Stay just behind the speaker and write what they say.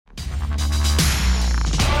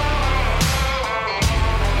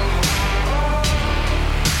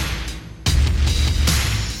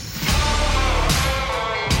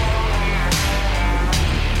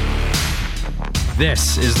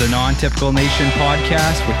This is the Non-Typical Nation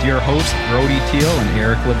podcast with your hosts, Brody Teal and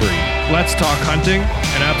Eric Labrie. Let's talk hunting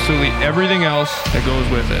and absolutely everything else that goes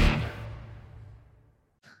with it.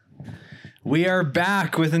 We are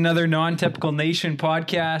back with another Non-Typical Nation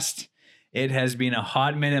podcast. It has been a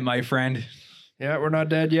hot minute, my friend. Yeah, we're not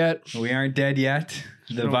dead yet. We aren't dead yet.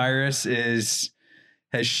 The virus has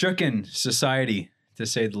shooken society, to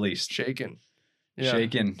say the least. Shaken. Yeah.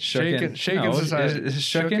 Shaken Shaken society. Is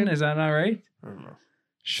shooken? Is that not right? I don't know.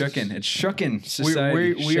 Shooken. It's shooken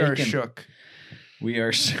society. We are shook. We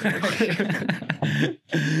are shook.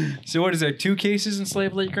 So what is there, 2 cases in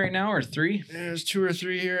Slave Lake right now, or 3? There's 2 or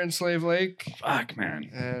 3 here in Slave Lake. Fuck,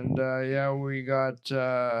 man. And yeah, we got,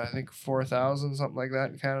 I think 4,000, something like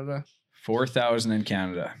that in Canada. 4,000 in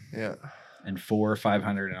Canada. Yeah. And 400 or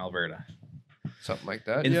 500 in Alberta. Something like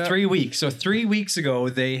that. In 3 weeks. So 3 weeks ago,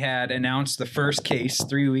 they had announced the first case.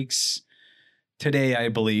 3 weeks today, I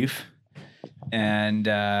believe. And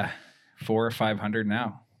 400 or 500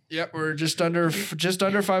 now. Yep, we're just under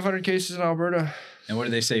 500 cases in Alberta. And what do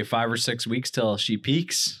they say? 5 or 6 weeks till she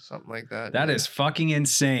peaks? Something like that. That is fucking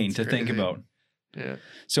insane to think about. Yeah.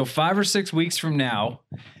 So 5 or 6 weeks from now,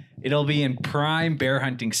 it'll be in prime bear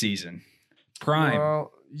hunting season. Prime.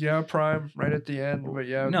 Well, yeah, prime, right at the end, but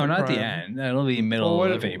yeah. No, not prime. at the end. It'll be middle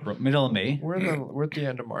of April, middle of May. We're at the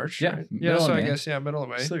end of March. Yeah, right? Yeah. So I guess middle of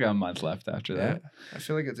May. Still got a month left after that. I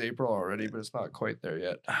feel like it's April already, but it's not quite there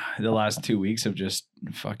yet. The last 2 weeks have just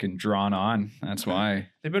fucking drawn on. That's why.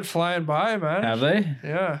 They've been flying by, man. Have they?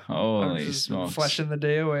 Yeah. Holy smokes! Fleshing the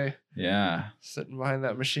day away. Yeah. Sitting behind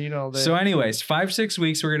that machine all day. So, anyways, 5-6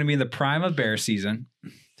 weeks, we're going to be in the prime of bear season.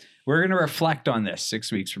 We're going to reflect on this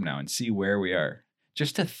 6 weeks from now and see where we are.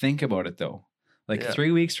 Just to think about it, though.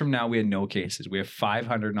 3 weeks from now, we had no cases. We have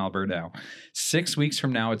 500 in Alberta now. 6 weeks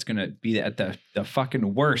from now, it's going to be at the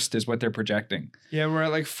fucking worst is what they're projecting. Yeah, we're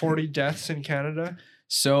at 40 deaths in Canada.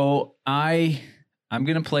 So I'm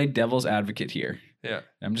going to play devil's advocate here. Yeah.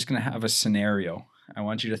 I'm just going to have a scenario. I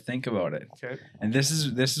want you to think about it. Okay. And this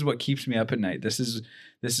is what keeps me up at night. This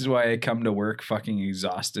is why I come to work fucking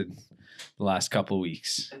exhausted the last couple of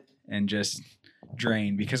weeks and just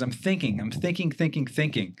drained, because I'm thinking.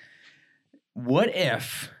 What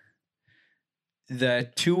if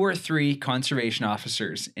the 2 or 3 conservation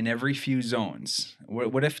officers in every few zones,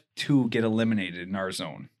 what if 2 get eliminated in our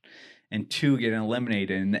zone and 2 get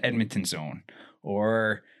eliminated in the Edmonton zone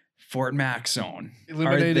or Fort Mac zone?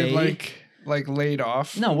 Eliminated like laid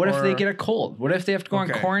off? No, what if they get a cold? What if they have to go on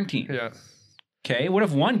quarantine? Yeah. Okay, what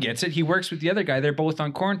if one gets it? He works with the other guy. They're both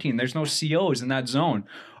on quarantine. There's no COs in that zone.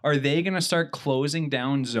 Are they going to start closing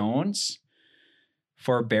down zones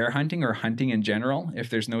for bear hunting or hunting in general if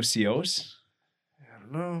there's no COs? I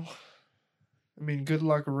don't know. I mean, good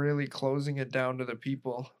luck really closing it down to the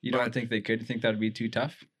people. You don't think they could? You think that would be too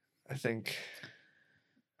tough? I think.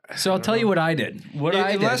 So I'll tell you what I did.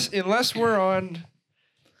 Unless we're on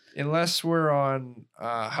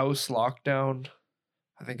house lockdown,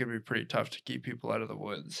 I think it'd be pretty tough to keep people out of the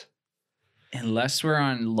woods. Unless we're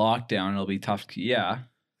on lockdown, it'll be tough. Yeah.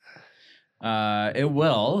 It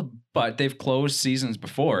will, but they've closed seasons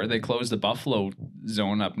before. They closed the buffalo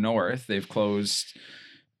zone up north. They've closed.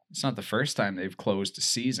 It's not the first time they've closed a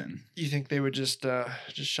season. You think they would just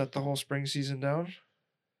shut the whole spring season down?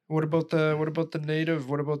 What about the native?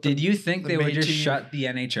 What about Did you think they would just shut the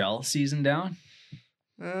NHL season down?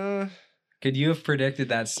 Could you have predicted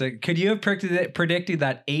that? Could you have predicted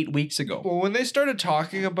that 8 weeks ago? Well, when they started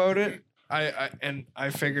talking about it, I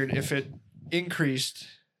figured if it increased,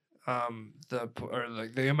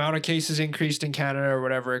 the amount of cases increased in Canada or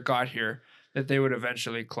whatever it got here, that they would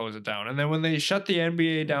eventually close it down. And then when they shut the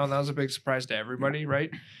NBA down, that was a big surprise to everybody, right?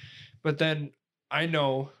 But then I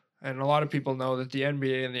know, and a lot of people know, that the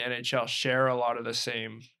NBA and the NHL share a lot of the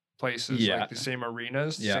same places, like the same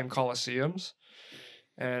arenas, the same coliseums.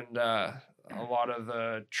 And a lot of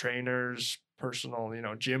the trainers, personal,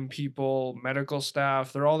 gym people, medical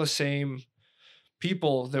staff, they're all the same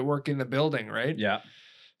people that work in the building, right? Yeah.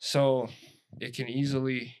 So it can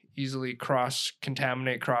easily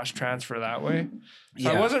cross-contaminate, cross-transfer that way. So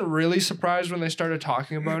I wasn't really surprised when they started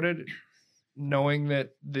talking about it, knowing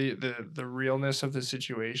that the realness of the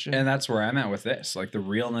situation. And that's where I'm at with this, the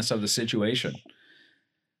realness of the situation.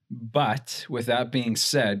 But with that being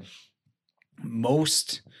said,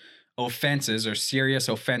 most offenses or serious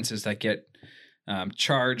offenses that get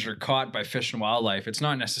charged or caught by Fish and Wildlife, it's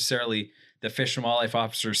not necessarily the Fish and Wildlife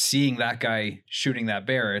officer seeing that guy shooting that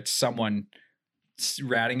bear. It's someone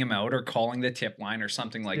ratting him out or calling the tip line or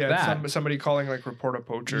something like that. Somebody calling report a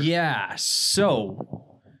poacher. Yeah.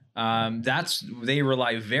 So they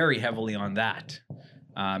rely very heavily on that.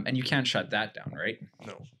 And you can't shut that down, right?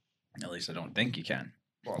 No. At least I don't think you can.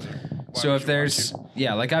 Well, So if there's,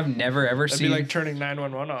 like I've never ever that'd seen be like turning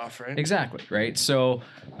 911 off, right? exactly right. So,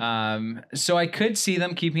 so I could see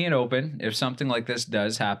them keeping it open if something like this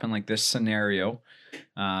does happen, like this scenario,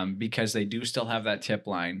 because they do still have that tip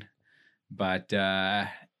line. But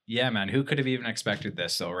yeah, man, who could have even expected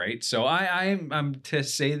this though, right? So I'm to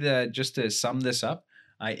say that, just to sum this up,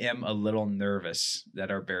 I am a little nervous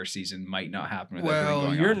that our bear season might not happen with everything Well,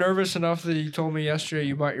 going you're on. nervous enough that you told me yesterday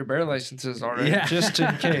you bought your bear licenses already, Yeah. just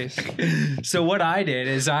in case. So what I did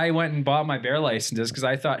is I went and bought my bear licenses because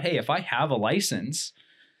I thought, hey, if I have a license,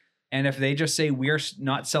 and if they just say we're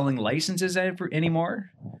not selling licenses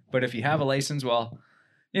anymore, but if you have a license, well,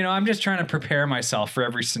 I'm just trying to prepare myself for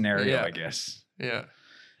every scenario, Yeah. I guess. Yeah.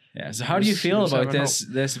 Yeah. So how do you feel Just about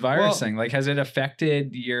have this virus Well- thing? Like, has it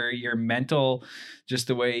affected your mental, just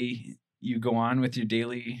the way you go on with your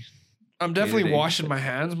daily? I'm definitely Day-to-day. washing my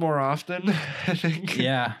hands more often, I think.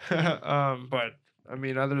 Yeah. But I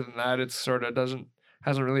mean, other than that, it's sort of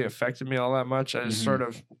hasn't really affected me all that much. I just Mhm. sort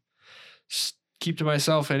of keep to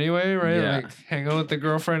myself anyway, right? Yeah. Like hang out with the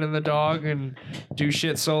girlfriend and the dog and do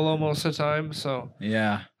shit solo most of the time. So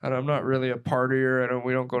Yeah. and I'm not really a partier.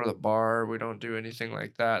 We don't go to the bar. We don't do anything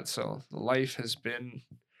like that. So life has been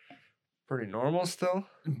pretty normal still.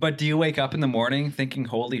 But do you wake up in the morning thinking,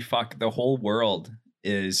 holy fuck, the whole world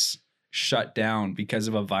is shut down because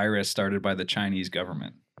of a virus started by the Chinese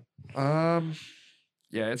government?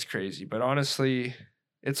 Yeah, it's crazy. But honestly,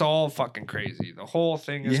 it's all fucking crazy. The whole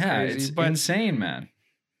thing is crazy. It's But insane, man.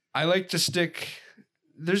 I like to stick.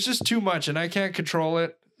 There's just too much, and I can't control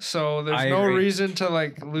it. So there's I no agree. reason to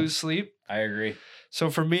like lose sleep. I agree. So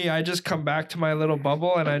for me, I just come back to my little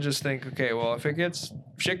bubble, and I just think, okay, well, if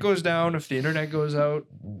shit goes down, if the internet goes out,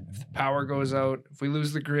 if the power goes out, if we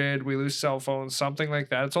lose the grid, we lose cell phones, something like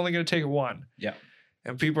that, it's only gonna take one. Yeah.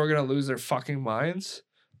 And people are gonna lose their fucking minds.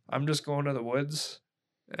 I'm just going to the woods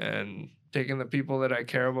and taking the people that I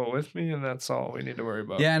care about with me, and that's all we need to worry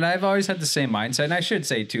about. Yeah, and I've always had the same mindset, and I should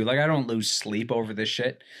say too, like I don't lose sleep over this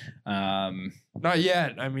shit. Not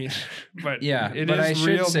yet. I mean, but Yeah, it but is I should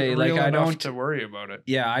real, say, real like, I enough don't- to worry about it.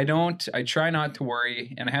 Yeah, I try not to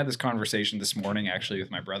worry. And I had this conversation this morning actually with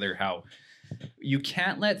my brother, how you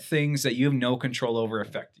can't let things that you have no control over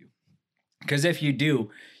affect you. Because if you do,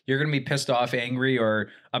 you're going to be pissed off, angry, or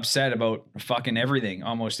upset about fucking everything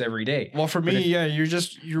almost every day. Well, for But me, if- yeah,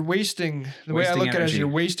 you're wasting. The way I Wasting look at it is energy. you're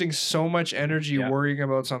wasting so much energy Yeah. worrying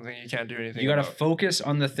about something you can't do anything. You got to about. focus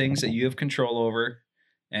on the things that you have control over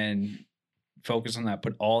and focus on that.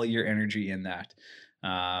 Put all your energy in that.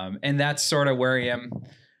 And that's sort of where I am.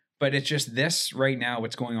 But it's just this right now,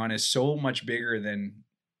 what's going on is so much bigger than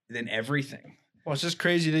everything. Well, it's just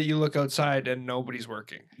crazy that you look outside and nobody's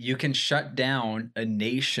working. You can shut down a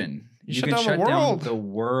nation. You You shut can down the shut world. down the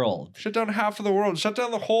world. Shut down half of the world. Shut down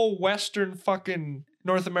the whole Western fucking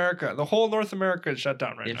North America. The whole North America is shut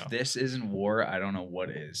down right If now. this isn't war, I don't know what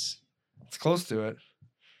is. It's close to it.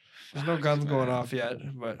 There's no Fuck, guns going man. off yet,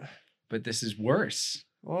 but But this is worse.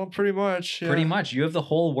 well, pretty much. Yeah. Pretty much. You have the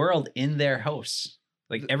whole world in their house.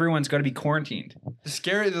 Like everyone's got to be quarantined. The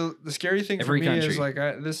scary thing Every for me is country.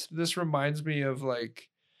 like this reminds me of like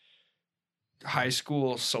high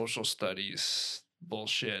school social studies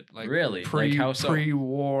bullshit. Like Really? Like how so?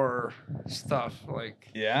 pre-war stuff. Like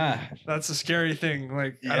Yeah. that's a scary thing.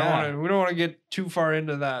 Like Yeah. we don't want to get too far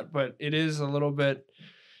into that, but it is a little bit,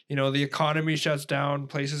 the economy shuts down,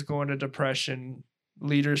 places go into depression,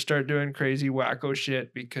 leaders start doing crazy wacko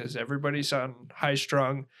shit because everybody's on high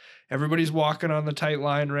strung, everybody's walking on the tight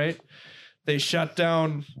line, right? They shut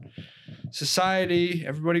down society,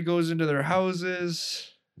 everybody goes into their houses,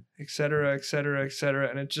 et cetera, et cetera, et cetera,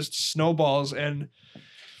 and it just snowballs. And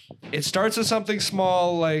it starts with something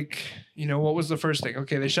small, like, what was the first thing?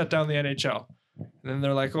 Okay, they shut down the NHL. And then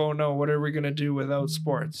they're like, oh no, what are we going to do without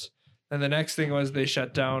sports? And the next thing was they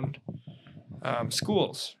shut down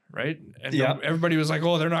schools, right? And Yeah. everybody was like,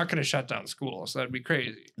 oh, they're not going to shut down schools. That'd be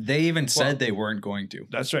crazy. They even said Well- they weren't going to.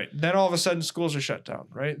 That's right. Then all of a sudden schools are shut down,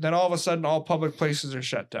 right? Then all of a sudden all public places are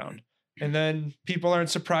shut down. And then people aren't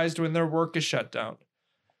surprised when their work is shut down.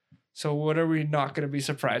 So what are we not going to be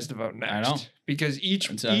surprised about next? I know. Because each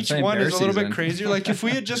That's what I'm saying, one bear is a little season. bit crazier. Like if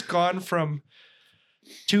we had just gone from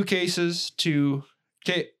 2 cases to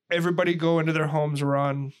everybody go into their homes, we're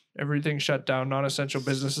on, everything shut down, non-essential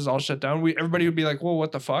businesses all shut down. Everybody would be like, whoa,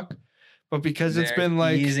 what the fuck? But because it's They're been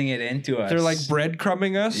like easing it into us. they're like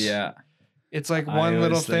breadcrumbing us. Yeah. It's like I one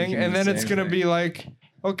little was thing, thinking and the then it's same gonna thing. be like,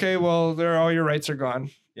 okay, well, all your rights are gone,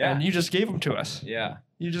 Yeah. and you just gave them to us. Yeah.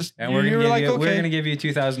 You just And you, we're you gonna were give like, you okay, we're gonna give you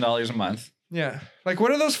 $2,000 a month. yeah. Like,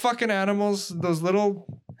 what are those fucking animals? Those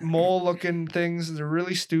little mole-looking things. They're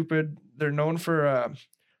really stupid. They're known for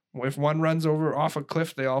If one runs off a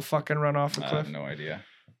cliff, they all fucking run off a I cliff. have no idea.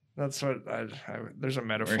 That's what there's a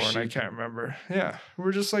metaphor and I sheep. can't remember. Yeah,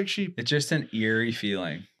 we're just like sheep. It's just an eerie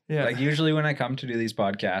feeling. Yeah, Like usually when I come to do these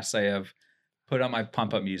podcasts, I have put on my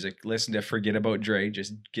pump up music, listen to Forget About Dre,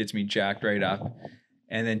 just gets me jacked right up.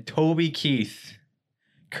 And then Toby Keith,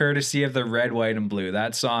 courtesy of the Red, White, and Blue.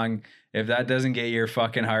 That song, if that doesn't get your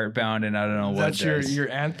fucking heart pounding, I don't know what that's does. your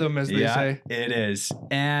anthem, as they say. It is.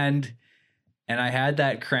 And I had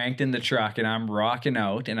that cranked in the truck and I'm rocking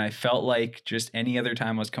out. And I felt like just any other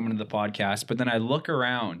time I was coming to the podcast. But then I look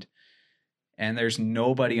around and there's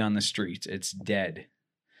nobody on the streets. It's dead.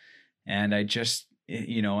 And I just,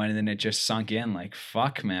 and then it just sunk in like,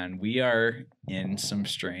 fuck, man, we are in some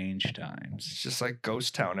strange times. It's just like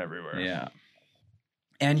ghost town everywhere. Yeah.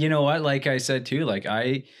 And you know what? Like I said too, like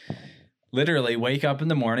I literally wake up in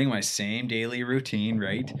the morning, my same daily routine,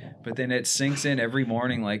 right? But then it sinks in every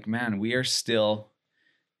morning like, man, we are still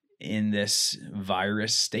in this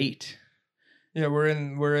virus state. Yeah, we're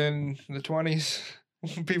in the 20s.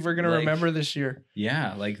 People are gonna Like, remember this year.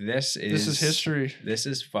 Yeah, like this is history. This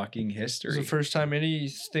is fucking history. It's the first time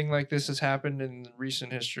anything like this has happened in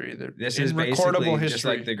recent history. This in is basically recordable history. just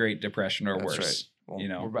like the Great Depression or That's worse. right.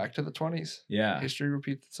 Well, we're back to the 20s. Yeah. History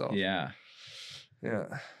repeats itself. Yeah. Yeah.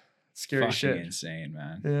 Scary fucking shit. Insane,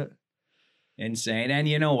 man. Yeah. Insane. And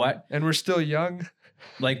you know what? And we're still young.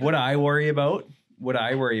 Like what I worry about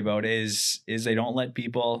is they don't let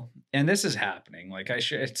people, and this is happening. Like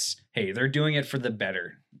hey, they're doing it for the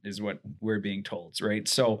better is what we're being told, right?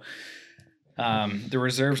 So the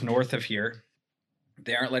reserves north of here,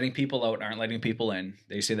 they aren't letting people out, aren't letting people in.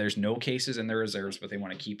 They say there's no cases in the reserves, but they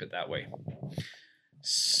want to keep it that way.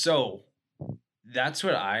 So that's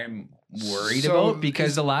what I'm worried about,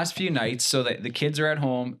 because the last few nights, so that the kids are at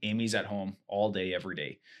home, Amy's at home all day, every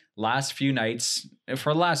day. Last few nights,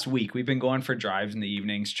 for last week, we've been going for drives in the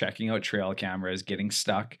evenings, checking out trail cameras, getting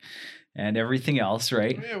stuck and everything else,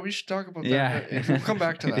 right? Yeah, we should talk about that. Yeah. We'll come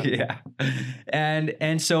back to that. Yeah.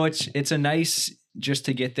 And so it's a nice just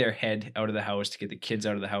to get their head out of the house, to get the kids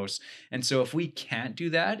out of the house. And so if we can't do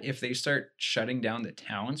that, if they start shutting down the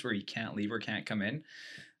towns where you can't leave or can't come in,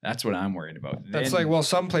 that's what I'm worried about. That's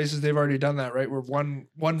some places they've already done that, right? Where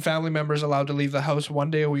one family member is allowed to leave the house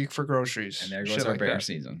one day a week for groceries. And there goes our bear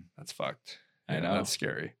season. That's fucked. I know. That's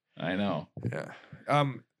scary. I know. Yeah.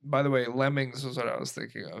 By the way, lemmings was what I was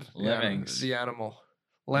thinking of. Lemmings. The animal.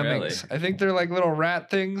 Lemmings. Really? I think they're like little rat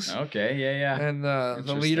things. Okay, yeah. And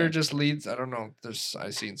the leader just leads. I don't know.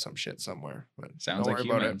 I've seen some shit somewhere. But sounds like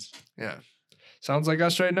humans. Yeah. Sounds like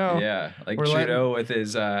us right now. Yeah, like we're Trudeau with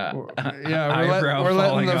his we're eyebrow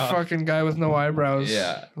letting the off. fucking guy with no eyebrows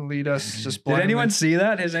lead us just blindly. Did anyone see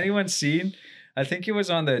that? Has anyone seen? I think it was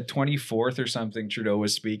on the 24th or something, Trudeau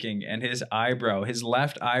was speaking, and his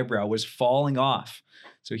left eyebrow was falling off.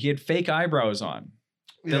 So he had fake eyebrows on.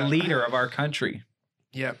 The leader of our country.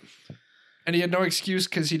 Yep. And he had no excuse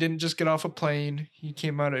because he didn't just get off a plane. He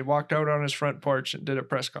walked out on his front porch and did a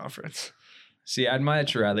press conference. See, I'd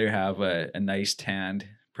much rather have a nice tanned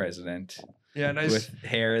president. Yeah, nice with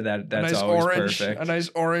hair that's nice always orange, perfect. A nice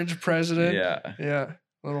orange president. Yeah. Yeah.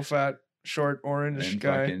 Little fat, short orange and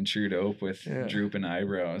guy. Fucking Trudeau with drooping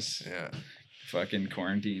eyebrows. Yeah. Fucking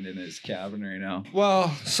quarantined in his cabin right now. Well,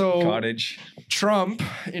 so cottage. Trump,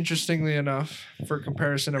 interestingly enough, for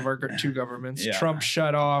comparison of our two governments, Trump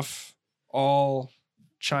shut off all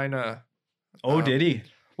China. Oh, did he?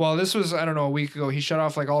 Well, this was, I don't know, a week ago. He shut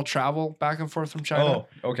off like all travel back and forth from China.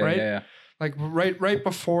 Oh, okay. Right? Yeah. Like right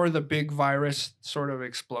before the big virus sort of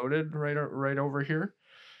exploded right over here.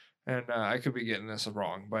 And I could be getting this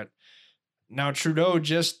wrong, but now Trudeau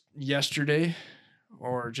just yesterday,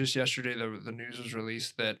 the news was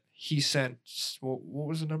released that he sent, what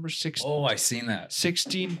was the number? 16. Oh, I seen that.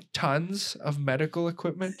 16 tons of medical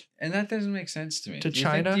equipment. And that doesn't make sense to me.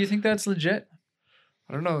 China. Do you think that's legit?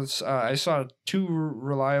 I don't know. I saw two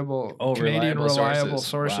reliable Canadian reliable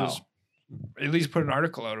sources wow. at least put an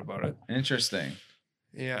article out about it. Interesting.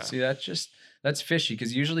 Yeah. See, that's fishy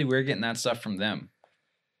because usually we're getting that stuff from them.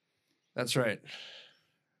 That's right.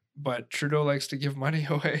 But Trudeau likes to give money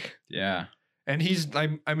away. Yeah. And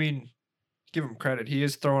I mean, give him credit. He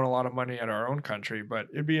is throwing a lot of money at our own country, but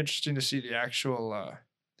it'd be interesting to see the actual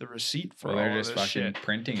the receit for all of this shit. They're just fucking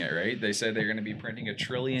printing it, right? They said they're going to be printing $1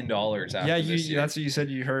 trillion after this year. That's what you said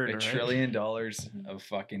you heard, $1 trillion of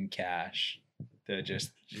fucking cash to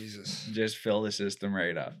just fill the system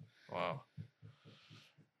right up. Wow.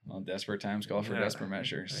 Well, desperate times call for desperate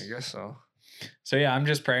measures. I guess so. So yeah, I'm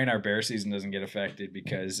just praying our bear season doesn't get affected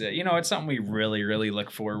because it's something we really, really look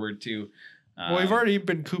forward to. Well, we've already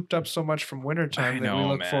been cooped up so much from wintertime I that we know,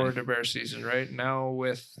 look man. forward to bear season, right? Now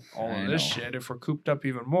with all I of this know. shit, if we're cooped up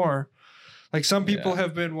even more, like some people Yeah.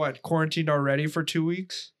 have been quarantined already for 2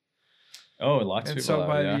 weeks, Oh, lots of and people so have,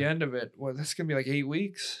 by yeah. the end of it, well, that's gonna be like 8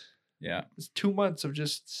 weeks. Yeah. It's 2 months of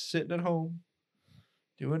just sitting at home,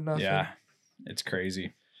 doing nothing. Yeah. It's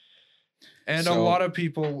crazy. And a So- lot of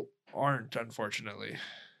people aren't, unfortunately,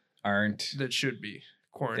 Aren't that should be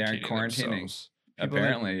quarantining. They aren't quarantining. themselves. People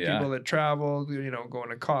apparently, yeah. People that travel, going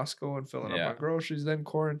to Costco and filling Yeah. up on groceries, then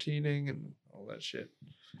quarantining and all that shit.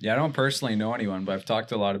 Yeah, I don't personally know anyone, but I've talked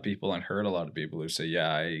to a lot of people and heard a lot of people who say,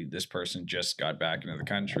 yeah, this person just got back into the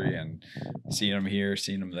country and seen them here,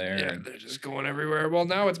 seen them there. Yeah, and they're just going everywhere. Well,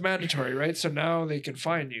 now it's mandatory, right? So now they can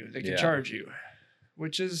fine you. They can Yeah. charge you,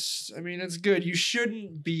 which is, it's good. You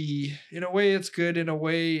shouldn't be, in a way it's good. In a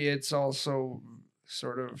way it's also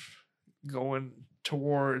sort of going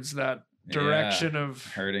towards that direction of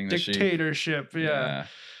hurting the sheep. dictatorship. Yeah.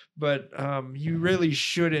 But you really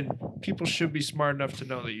shouldn't. People should be smart enough to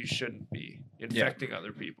know that you shouldn't be infecting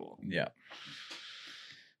other people. Yeah.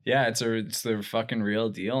 Yeah, it's the fucking real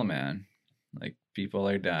deal, man. Like people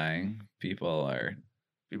are dying. People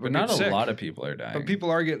but not a lot of people are dying. But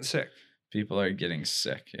people are getting sick. People are getting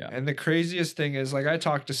sick. Yeah. And the craziest thing is, I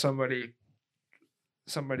talked to somebody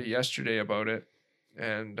yesterday about it,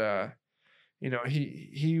 and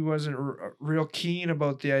he wasn't real keen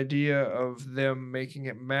about the idea of them making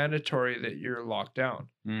it mandatory that you're locked down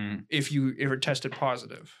Mm. if you ever tested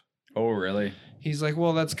positive. Oh, really? He's like,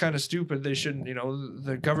 well, that's kind of stupid. They shouldn't,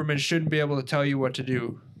 the government shouldn't be able to tell you what to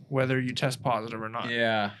do, whether you test positive or not.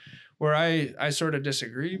 Yeah. Where I sort of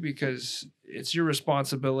disagree, because it's your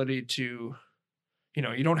responsibility to,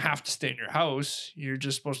 you don't have to stay in your house. You're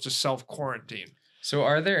just supposed to self-quarantine. So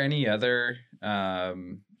are there any other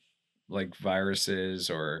like viruses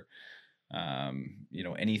or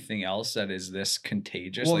anything else that is this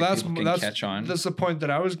contagious? Well, like people can catch on? That's the point that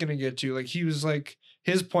I was going to get to. Like, he was like,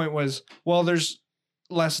 his point was, well, there's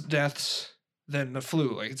less deaths than the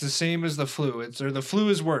flu. Like, it's the same as the flu. The flu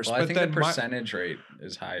is worse. Well, but I think then the percentage rate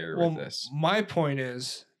is higher with this. My point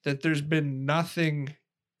is that there's been nothing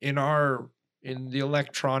in the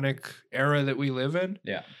electronic era that we live in.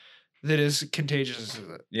 Yeah. That is contagious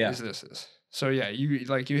as this is. So yeah, you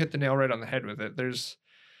hit the nail right on the head with it. There's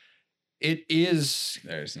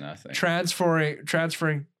nothing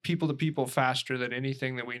transferring people to people faster than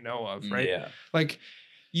anything that we know of, right? Yeah. Like,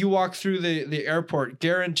 you walk through the airport,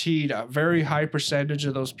 guaranteed a very high percentage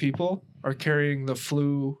of those people are carrying the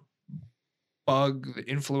flu bug, the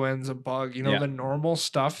influenza bug, the normal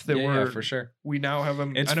stuff that for sure. we now have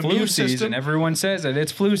it's an flu immune season. system. Everyone says it.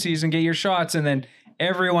 It's flu season. Get your shots, and then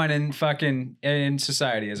everyone in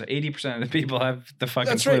society is 80% of the people have the fucking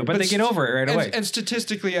That's flu, right, but they get over it right away. And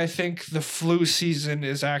statistically, I think the flu season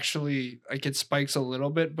is actually, it spikes a little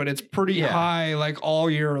bit, but it's pretty high all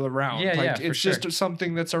year around. Yeah, it's just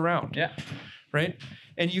something that's around. Yeah. Right?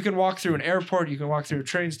 And you can walk through an airport, you can walk through a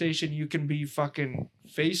train station, you can be fucking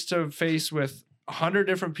face to face with 100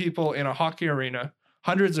 different people in a hockey arena,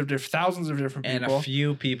 thousands of different people. And a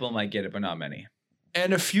few people might get it, but not many.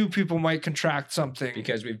 And a few people might contract something.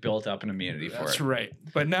 Because we've built up an immunity for it. That's right.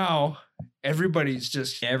 But now everybody's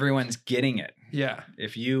just... Everyone's getting it. Yeah.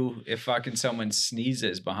 If fucking someone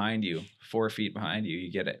sneezes behind you, 4 feet behind you, you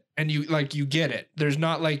get it. And you get it. There's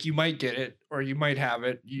not like you might get it or you might have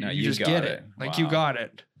it. You just get it. Like, you got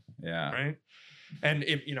it. Yeah. Right. And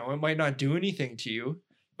it might not do anything to you,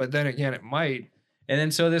 but then again, it might. And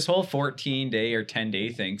then so this whole 14-day or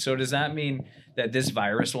 10-day thing. So does that mean that this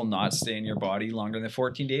virus will not stay in your body longer than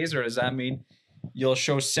 14 days? Or does that mean you'll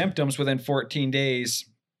show symptoms within 14 days,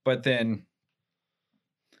 but then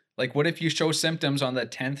what if you show symptoms on the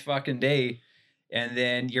 10th fucking day and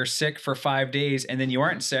then you're sick for 5 days and then you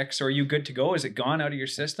aren't sick? So are you good to go? Is it gone out of your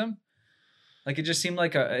system? It just seems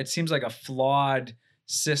like a flawed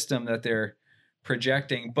system that they're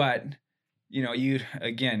projecting, but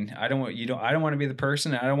I don't want to be the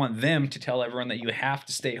person, and I don't want them to tell everyone that you have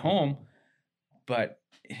to stay home. But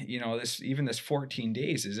this 14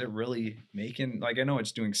 days, is it really making, I know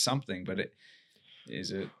it's doing something, but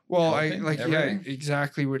is it? Well, everything?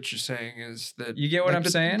 exactly what you're saying is that you get what I'm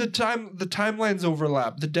saying? The timelines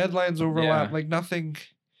overlap, the deadlines overlap, nothing.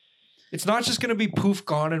 It's not just going to be poof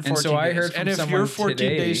gone in 14 days. So I heard from and if someone your 14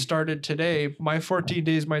 today, days started today, my 14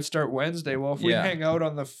 days might start Wednesday. Well, if we hang out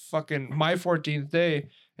on my 14th day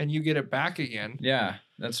and you get it back again. Yeah,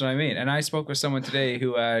 that's what I mean. And I spoke with someone today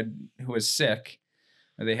who was sick,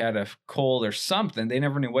 or they had a cold or something. They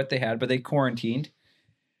never knew what they had, but they quarantined,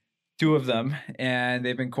 2 of them, and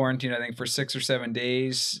they've been quarantined, I think, for 6 or 7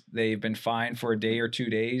 days. They've been fine for a day or 2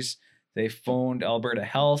 days. They phoned Alberta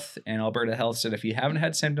Health, and Alberta Health said if you haven't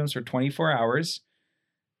had symptoms for 24 hours,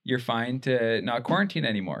 you're fine to not quarantine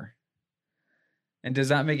anymore. And does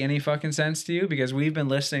that make any fucking sense to you? Because we've been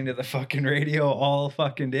listening to the fucking radio all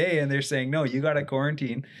fucking day, and they're saying, no, you got to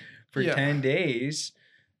quarantine for 10 days.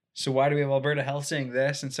 So why do we have Alberta Health saying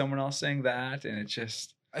this and someone else saying that? And it's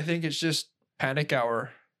just... I think it's just panic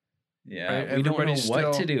hour. Yeah, right? we don't know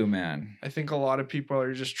what to do, man. I think a lot of people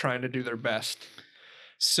are just trying to do their best.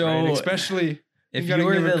 So right? Especially... if you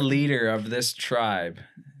were the leader of this tribe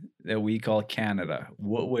that we call Canada,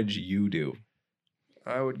 what would you do?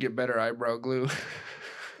 I would get better eyebrow glue.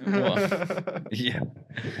 Well, yeah.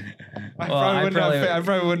 I probably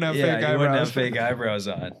wouldn't have fake eyebrows. You wouldn't have fake eyebrows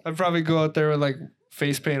on. I'd probably go out there with like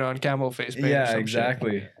face paint on, camo face paint. Yeah,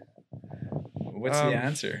 exactly. Shit. What's the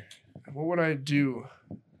answer? What would I do?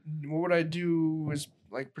 What would I do is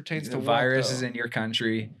like pertains to the virus is in your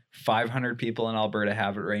country. 500 people in Alberta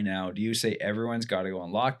have it right now. Do you say everyone's got to go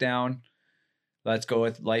on lockdown? Let's go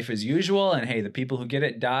with life as usual, and hey, the people who get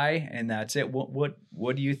it die, and that's it.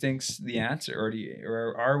 What do you think's the answer,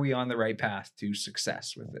 or are we on the right path to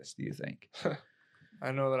success with this? Do you think?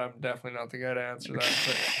 I know that I'm definitely not the guy to answer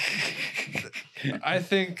that, but I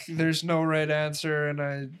think there's no right answer,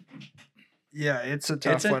 and it's a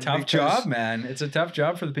tough one. It's a tough job, man. It's a tough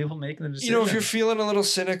job for the people making the decision. You know, if you're feeling a little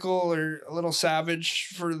cynical or a little savage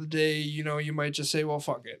for the day, you know, you might just say, well,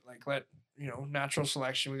 fuck it. Like, natural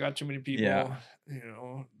selection. We got too many people. Yeah. You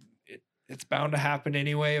know, it's bound to happen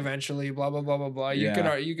anyway, eventually, blah, blah, blah, blah, blah. You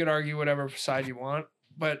could argue whatever side you want,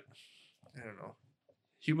 but I don't know.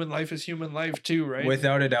 Human life is human life too, right?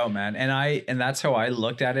 Without a doubt, man. And that's how I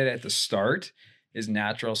looked at it at the start. Is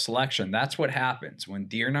natural selection. That's what happens when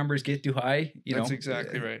deer numbers get too high. That's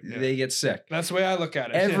exactly right. Yeah. They get sick. That's the way I look at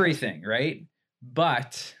it. Everything, right?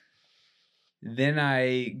 But then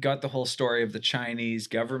I got the whole story of the Chinese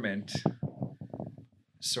government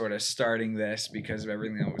sort of starting this because of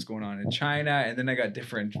everything that was going on in China. And then I got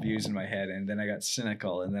different views in my head, and then I got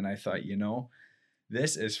cynical. And then I thought,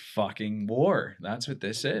 this is fucking war. That's what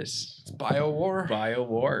this is. It's bio-war.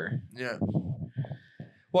 Bio-war. Yeah.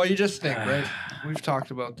 Well, you just think, right? We've talked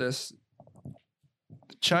about this.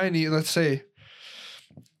 The Chinese, let's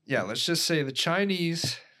just say the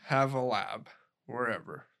Chinese have a lab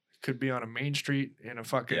wherever. It could be on a main street in a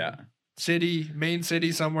fucking main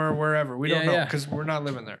city somewhere, wherever. We don't know because we're not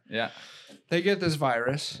living there. Yeah. They get this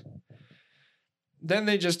virus. Then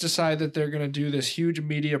they just decide that they're going to do this huge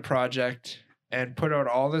media project and put out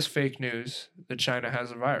all this fake news that China has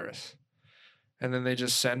a virus. And then they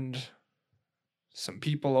just send some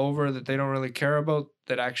people over that they don't really care about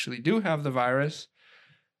that actually do have the virus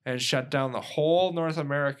and shut down the whole North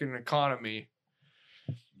American economy.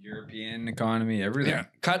 European economy, everything. Yeah.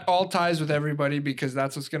 Cut all ties with everybody because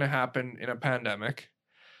that's what's going to happen in a pandemic,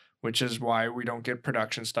 which is why we don't get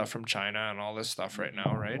production stuff from China and all this stuff right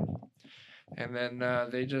now, right? And then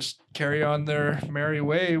they just carry on their merry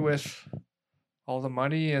way with all the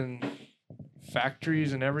money and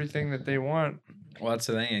factories and everything that they want. Well, that's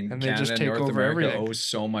the thing. And Canada, they just take North over America everything. owes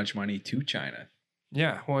so much money to China.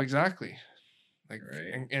 Yeah, well, exactly. Like,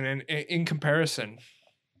 right. And in comparison,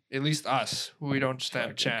 at least us, we don't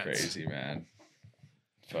stand a chance. Crazy, man.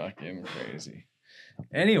 Fucking crazy.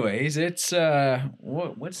 Anyways, it's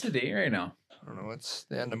what's the date right now? I don't know. It's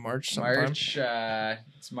the end of March sometime.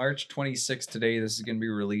 It's March 26th today. This is going to be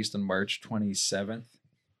released on March 27th.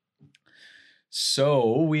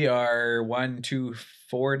 So we are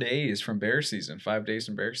 4 days from bear season, 5 days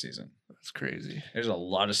from bear season. That's crazy. There's a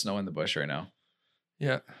lot of snow in the bush right now.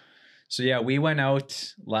 Yeah. So yeah, we went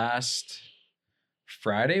out last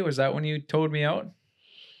Friday. Was that when you towed me out?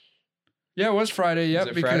 Yeah, it was Friday. Yeah,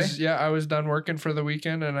 because Friday? I was done working for the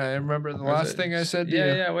weekend, and I remember the last thing I said to you.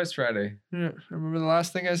 Yeah, it was Friday. Yeah, I remember the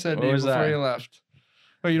last thing I said to you before you left.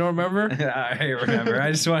 Oh, you don't remember? I remember.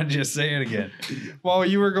 I just wanted you to say it again. Well,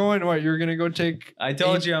 you were going, what? You were going to go take... I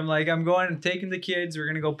told you, I'm going and taking the kids. We're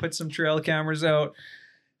going to go put some trail cameras out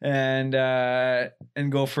and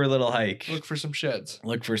go for a little hike. Look for some sheds.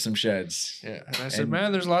 Yeah. And I said,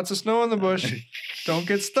 man, there's lots of snow in the bush. Don't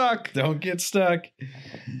get stuck. And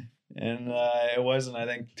it wasn't, I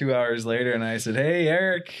think, 2 hours later, and I said, hey,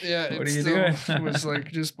 Eric, what are you doing? It was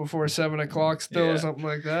like just before 7 o'clock still or something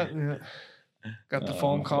like that. Yeah. Got the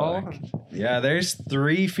phone call. Fuck. Yeah, there's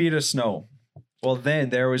 3 feet of snow. Well,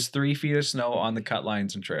 then there was 3 feet of snow on the cut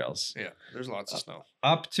lines and trails. Yeah, there's lots of snow.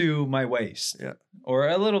 Up to my waist. Yeah. Or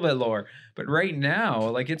a little bit lower. But right now,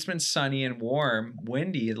 like, it's been sunny and warm,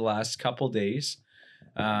 windy the last couple days.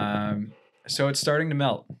 So it's starting to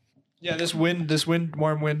melt. Yeah, this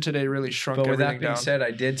warm wind today really shrunk everything down. But with that being said,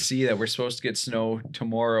 I did see that we're supposed to get snow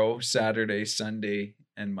tomorrow, Saturday, Sunday,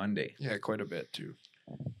 and Monday. Yeah, quite a bit too.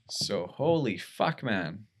 So holy fuck,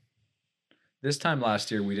 man. This time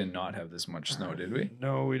last year we did not have this much snow, did we?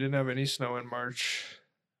 No, we didn't have any snow in March.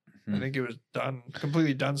 I Hmm. think it was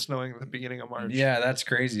completely done snowing at the beginning of March. Yeah, that's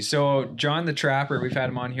crazy. So John the Trapper, we've had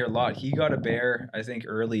him on here a lot. He got a bear, I think,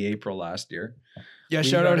 early April last year. Yeah, We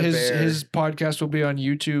shout got out a his bear. his podcast will be on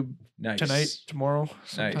YouTube Nice. tonight, tomorrow,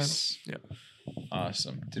 sometime. Nice. Yeah.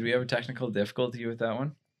 Awesome. Did we have a technical difficulty with that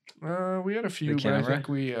one? We had a few, but I camera? think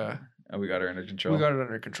we Oh, we got her under control. got it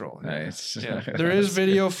under control. Yeah. Nice. Yeah, there is That's good.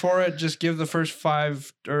 video for it. Just give the first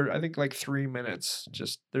 5 or I think like 3 minutes.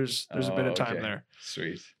 Just there's a bit of time okay. there,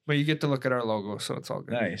 Sweet. but you get to look at our logo, so it's all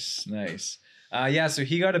good. Nice. Yeah, so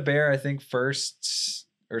he got a bear, I think, first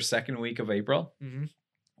or second week of April. hmm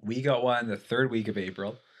We got one the third week of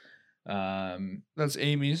April. That's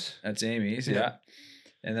Amy's. That's Amy's, Yeah. yeah.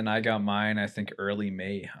 And then I got mine, I think, early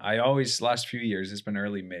May. Last few years, it's been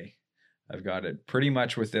early May. I've got it pretty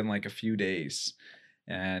much within like a few days.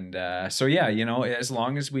 And so, yeah, as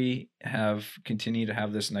long as we continue to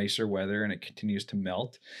have this nicer weather and it continues to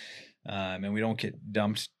melt and we don't get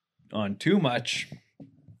dumped on too much,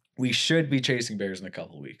 we should be chasing bears in a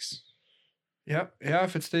couple of weeks. Yep. Yeah.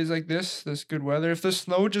 If it stays like this good weather, if the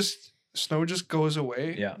snow just goes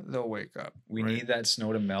away, Yeah. they'll wake up. We right? need that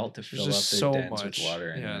snow to melt to There's fill up just their so dens much with water.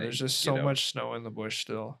 And Yeah, they there's just get so out. much snow in the bush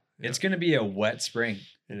still. Yeah, It's going to be a wet spring.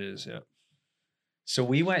 it is. Yeah. So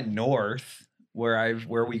we went north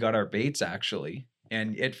where we got our baits actually,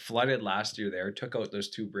 and it flooded last year there. Took out those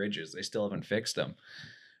 2 bridges. They still haven't fixed them.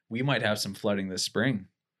 We might have some flooding this spring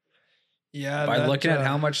Yeah. by looking at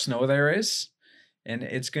how much snow there is, and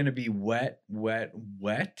it's going to be wet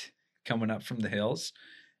coming up from the hills.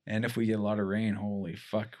 And if we get a lot of rain, holy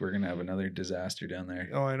fuck, we're going to have another disaster down there.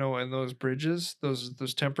 Oh, I know. And those bridges, those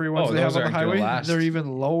temporary ones Oh, they have those on the aren't gonna highway, last. they're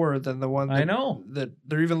even lower than the one. I know. that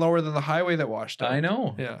they're even lower than the highway that washed out. I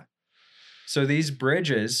know. Yeah. So these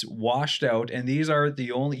bridges washed out, and these are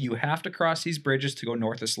you have to cross these bridges to go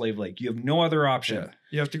north of Slave Lake. You have no other option. Yeah.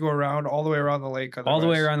 You have to go around all the way around the lake. All the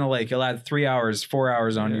way otherwise- around the lake. You'll add 3 hours, 4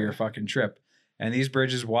 hours onto Yeah. your fucking trip. And these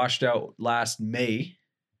bridges washed out last May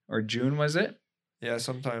or June, was it? Yeah,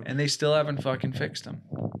 sometime. And they still haven't fucking fixed them.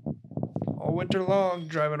 All winter long,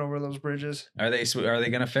 driving over those bridges. Are they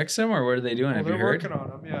gonna fix them, or what are they doing? Well, Have you they're heard? working on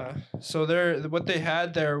them, yeah. So what they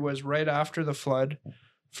had there was right after the flood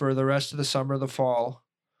for the rest of the summer, the fall,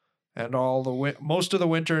 and most of the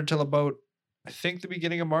winter until about, I think, the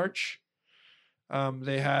beginning of March.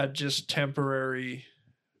 They had just temporary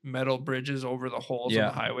metal bridges over the holes Yeah.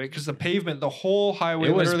 on the highway because the whole highway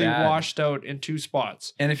It was literally bad. washed out in 2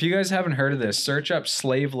 spots. And if you guys haven't heard of this, search up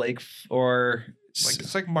Slave Lake or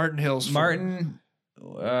It's like Martin Hills, Martin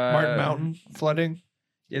Mountain flooding.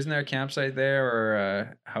 Isn't there a campsite there or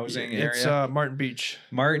a housing It's area? Martin Beach.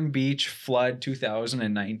 Martin Beach flood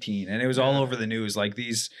 2019, and it was all Yeah. over the news. Like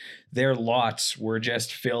their lots were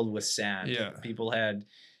just filled with sand. Yeah. People had,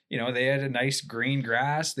 they had a nice green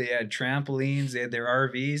grass, they had trampolines, they had their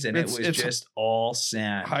RVs, and It's- it was it's just all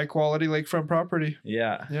sand. High quality lakefront property.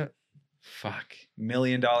 Yeah. Yeah. Fuck. $1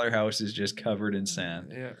 million houses just covered in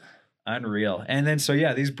sand. Yeah. Unreal. And then so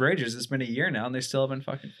yeah, these bridges, it's been a year now and they still haven't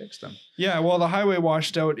fucking fixed them. Yeah, well, the highway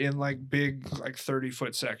washed out in like big, like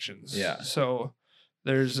 30-foot sections. Yeah. So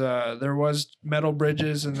there was metal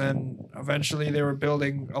bridges, and then eventually they were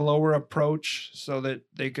building a lower approach so that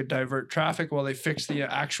they could divert traffic while they fixed the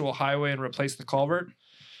actual highway and replaced the culvert.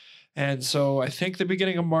 And so I think the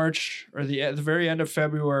beginning of March or the very end of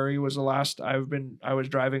February was the last I was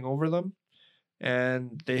driving over them,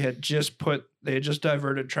 and they had just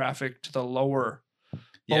diverted traffic to the lower.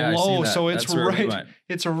 Yeah, I see Below, that. so it's That's where we right. went.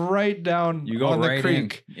 It's right down You go on right the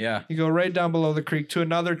creek. in. Yeah. You go right down below the creek to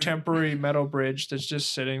another temporary metal bridge that's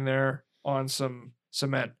just sitting there on some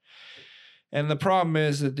cement. And the problem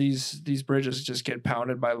is that these bridges just get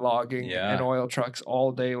pounded by logging Yeah. and oil trucks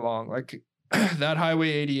all day long. Like that Highway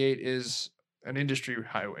 88 is an industry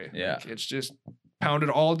highway. Yeah. Like, it's just pounded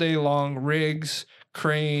all day long. Rigs,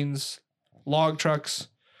 cranes, log trucks,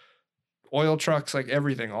 oil trucks, like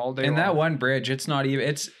everything all day And long. that one bridge, it's not even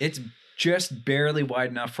it's just barely wide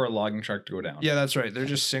enough for a logging truck to go down. Yeah, that's right. They're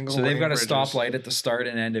just single. So they've got a bridges. stoplight at the start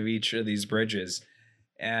and end of each of these bridges.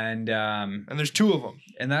 And And there's 2 of them.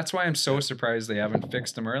 that's why I'm so surprised they haven't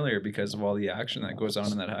fixed them earlier, because of all the action that goes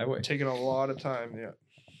on in that highway. Taking a lot of time, yeah.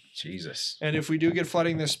 Jesus. And if we do get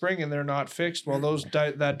flooding this spring and they're not fixed, well,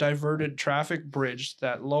 that diverted traffic bridge,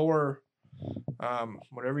 that lower,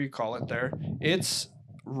 whatever you call it there, it's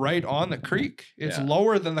right on the creek. It's Yeah.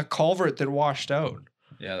 lower than the culvert that washed out.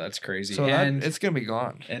 Yeah, that's crazy. So and it's gonna be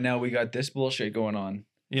gone. now we got this bullshit going on.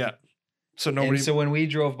 Yeah. So nobody. And so when we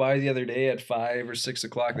drove by the other day at 5 or 6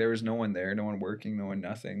 o'clock, there was no one there, no one working, no one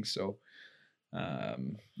nothing. So,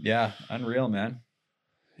 yeah, unreal, man.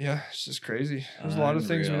 Yeah, it's just crazy. There's a lot of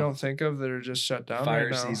things we Unreal. don't think of that are just shut down Fire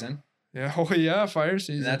right now. season. Yeah. Oh yeah, fire And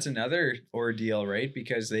season. that's another ordeal, right?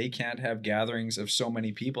 Because they can't have gatherings of so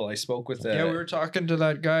many people. I spoke with a Yeah, we were talking to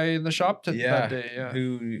that guy in the shop that day. Yeah.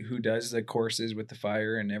 who does the courses with the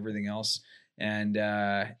fire and everything else, and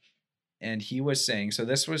he was saying, so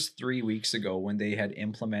this was 3 weeks ago when they had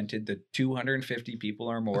implemented the 250 people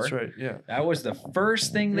or more. That's right. Yeah. That was the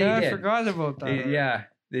first thing they Yeah, did. I forgot about that. Yeah,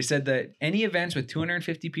 they said that any events with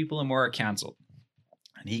 250 people or more are canceled.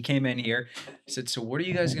 And he came in here, said, so what are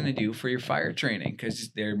you guys going to do for your fire training?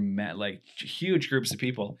 Because they're like huge groups of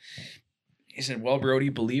people. He said, well, Brody,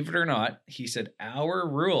 believe it or not, he said, our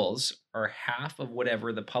rules are half of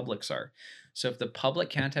whatever the public's are. So if the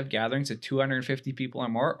public can't have gatherings of 250 people or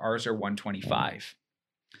more, ours are 125.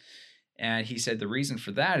 And he said the reason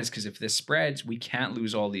for that is because if this spreads, we can't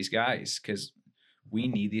lose all these guys because we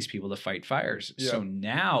need these people to fight fires. Yeah. So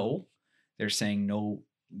now they're saying no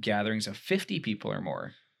gatherings of 50 people or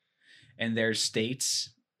more. And there's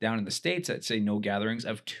states down in the States that say no gatherings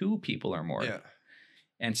of 2 people or more. Yeah.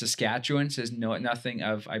 And Saskatchewan says nothing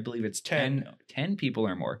of, I believe it's 10 people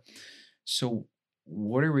or more. So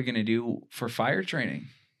what are we going to do for fire training?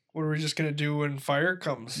 What are we just gonna do when fire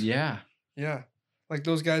comes? Yeah. Yeah. Like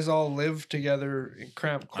those guys all live together in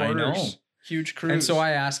cramped I quarters. know. Huge crews. And so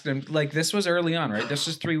I asked him, like, this was early on, right? This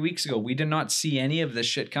was 3 weeks ago. We did not see any of this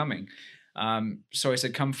shit coming. So I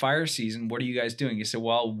said, come fire season, what are you guys doing? He said,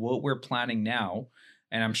 well, what we're planning now,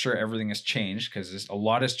 and I'm sure everything has changed because a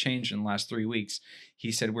lot has changed in the last 3 weeks.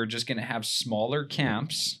 He said, we're just going to have smaller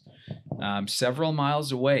camps several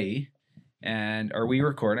miles away. And are we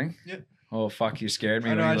recording? Yeah. Oh, fuck, you scared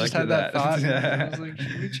me. I know, when I you just looked had at that thought. I was like,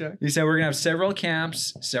 should we check? He said, we're going to have several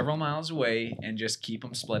camps several miles away and just keep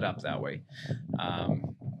them split up that way.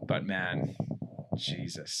 But man,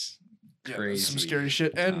 Jesus. Yeah, Crazy. some scary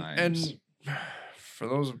shit. And times.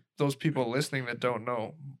 for those people listening that don't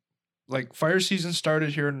know, like fire season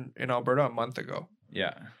started here in Alberta a month ago.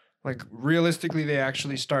 Yeah. Like realistically, they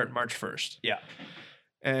actually start March 1st. Yeah.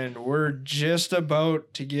 And we're just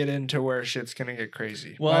about to get into where shit's gonna get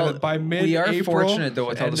crazy. Well, by mid we are April, fortunate though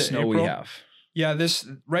with all the end of snow we April, have Yeah, this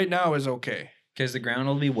right now is okay. because the ground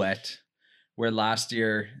will be wet. Where last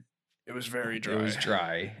year It was very dry. it was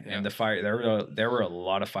dry, Yeah. and the fire there were a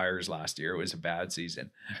lot of fires last year. It was a bad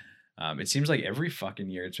season. It seems like every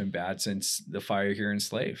fucking year it's been bad since the fire here in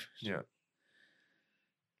Slave. Yeah.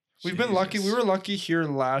 We've been lucky. We Jesus. were lucky here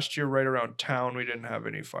last year, right around town. We didn't have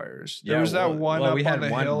any fires. There Yeah, was that well- one well, up we on had the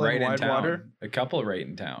one hill right in in town. Whitewater. A couple right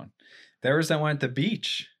in town. There was that one at the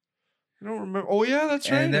beach. I don't remember. Oh yeah,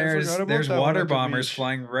 that's right. And I there's forgot about there's that one water at the bombers beach.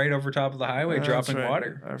 flying right over top of the highway, That's dropping right.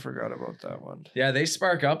 water. I forgot about that one. Yeah, they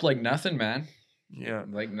spark up like nothing, man. Yeah.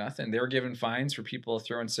 Like nothing. They were giving fines for people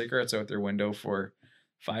throwing cigarettes out their window for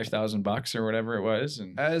 $5,000 or whatever it was,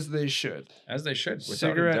 and As they should. as they should. Without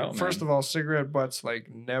Cigarette. a doubt, First man. of all, cigarette butts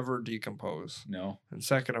like never decompose. No, And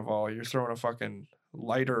second of all, you're throwing a fucking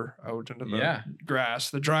lighter out into the Yeah.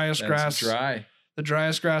 grass, the driest that's grass, dry. the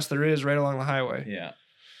driest grass there is, right along the highway. Yeah.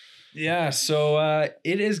 Yeah, so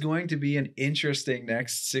it is going to be an interesting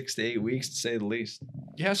next 6 to 8 weeks, to say the least.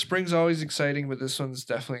 Yeah, spring's always exciting, but this one's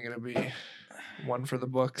definitely going to be one for the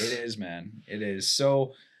books. It is, man. It is.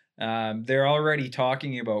 So they're already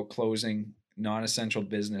talking about closing non-essential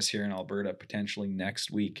business here in Alberta potentially next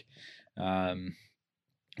week.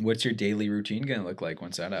 What's your daily routine going to look like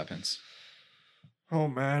once that happens? Oh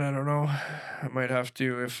man, I don't know. I might have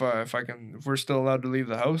to if we're still allowed to leave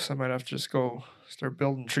the house, I might have to just go start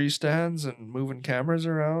building tree stands and moving cameras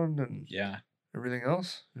around and Yeah. everything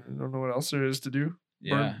else. I don't know what else there is to do.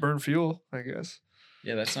 Yeah. Burn fuel, I guess.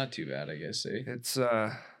 Yeah, that's not too bad, I guess. Eh? It's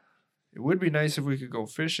it would be nice if we could go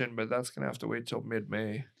fishing, but that's gonna have to wait till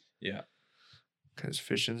mid-May. Yeah. Because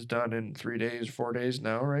fishing's done in 3 days, 4 days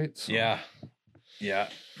now, right? So, Yeah. Yeah.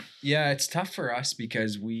 Yeah, it's tough for us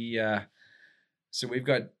because so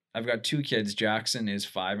I've got 2 kids. Jackson is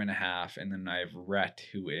 5.5, and then I have Rhett,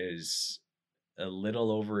 who is a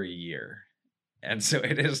little over a year. And so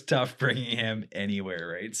it is tough bringing him anywhere,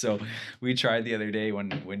 right? So we tried the other day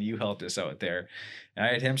when you helped us out there. I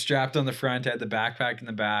had him strapped on the front, had the backpack in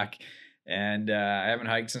the back, and I haven't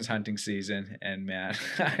hiked since hunting season. And man,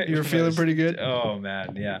 You were feeling pretty good? Oh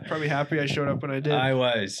man, yeah. Probably happy I showed up when I did. I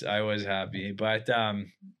was happy, but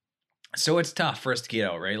so it's tough for us to get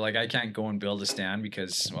out, right? Like I can't go and build a stand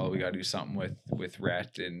because we got to do something with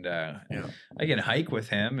Rhett, and I can hike with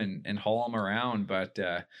him and haul him around, but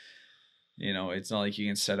it's not like you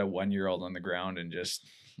can set a 1-year-old on the ground and just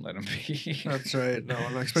let them be. That's right. No,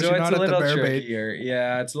 especially So it's not a at the little bear bait. trickier.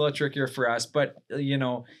 Yeah, it's a little trickier for us. But,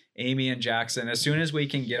 Amy and Jackson, as soon as we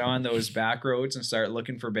can get on those back roads and start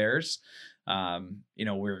looking for bears,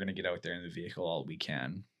 we're going to get out there in the vehicle all we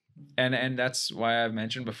can. And that's why I've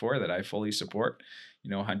mentioned before that I fully support,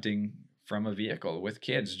 hunting from a vehicle with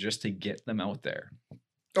kids just to get them out there.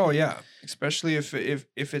 Oh yeah, especially if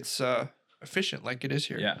it's efficient like it is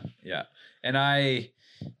here. Yeah. And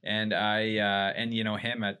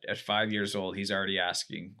him at 5 years old, he's already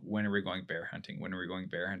asking, when are we going bear hunting? When are we going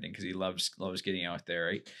bear hunting? Because he loves getting out there,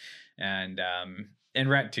 right? And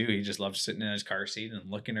Rhett too, he just loves sitting in his car seat and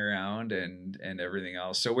looking around and everything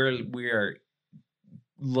else. So we are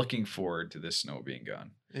looking forward to the snow being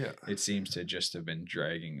gone. Yeah. It seems to just have been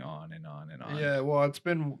dragging on and on and on. Yeah, well,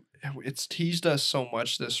 it's teased us so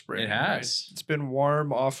much this spring. It has. Right? It's been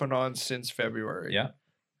warm off and on since February. Yeah.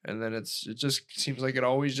 And then it just seems like it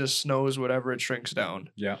always just snows whatever it shrinks down.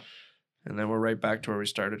 Yeah. And then we're right back to where we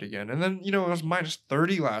started again. And then, it was minus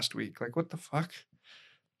 30 last week. Like, what the fuck?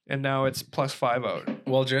 And now it's plus 5 out.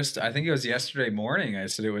 Well, I think it was yesterday morning, I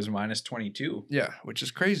said it was minus 22. Yeah, which is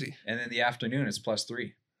crazy. And in the afternoon, it's plus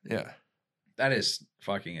 3. Yeah. That is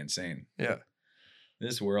fucking insane. Yeah.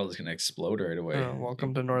 This world is going to explode right away.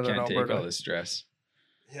 Welcome to Northern Can't Alberta. take all this stress.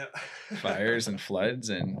 Yeah. Fires and floods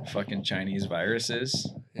and fucking Chinese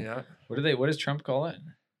viruses. Yeah. What does Trump call it?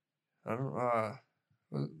 I don't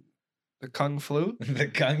know. The Kung Flu? The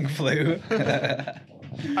Kung Flu. I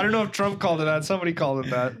don't know if Trump called it that. Somebody called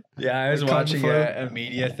it that. Yeah, I was The Kung watching Flu. a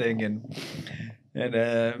media thing and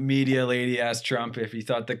a media lady asked Trump if he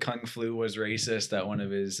thought the Kung Flu was racist, that one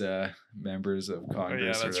of his members of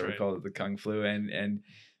Congress or that's whatever right. called it the Kung Flu. And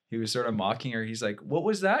he was sort of mocking her. He's like, what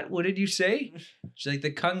was that? What did you say? She's like,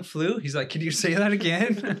 the Kung Flu. He's like, can you say that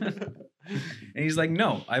again? And he's like,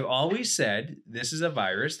 no, I've always said this is a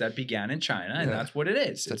virus that began in China, and Yeah. that's what it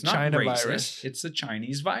is. It's It's a not China racist. virus. It's a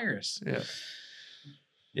Chinese virus. Yeah.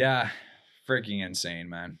 Yeah. Freaking insane,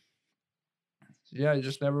 man. Yeah, you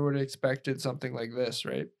just never would have expected something like this,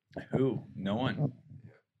 right? Who? No one.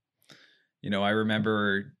 I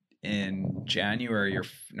remember in January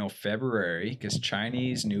February, because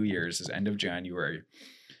Chinese New Year's is end of January.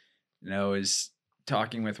 And I was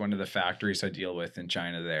talking with one of the factories I deal with in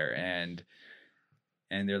China there, and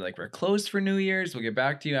they're like, we're closed for New Year's. We'll get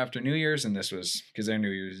back to you after New Year's. And this was because their New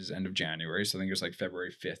Year's is end of January. So I think it was like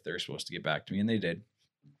February 5th. They were supposed to get back to me, and they did.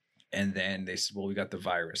 And then they said, well, we got the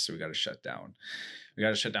virus, so we got to shut down. We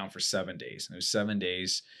got to shut down for 7 days. And it was 7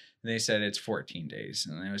 days. And they said it's 14 days.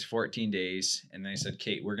 And then it was 14 days. And they said,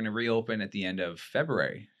 Kate, we're going to reopen at the end of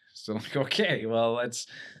February. So I'm like, okay, well, let's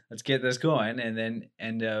get this going. And then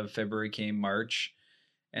end of February came March,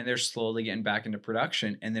 and they're slowly getting back into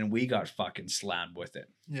production. And then we got fucking slammed with it.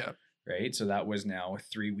 Yeah. Right. So that was now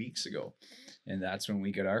 3 weeks ago. And that's when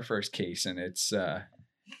we got our first case. And it's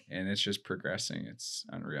just progressing. It's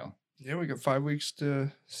unreal. Yeah, we got 5 weeks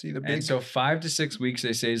to see the big. And so 5 to 6 weeks,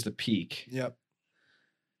 they say, is the peak. Yep.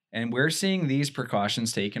 And we're seeing these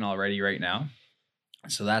precautions taken already right now.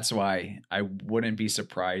 So that's why I wouldn't be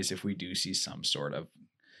surprised if we do see some sort of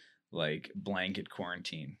like blanket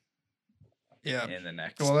quarantine. Yeah. In the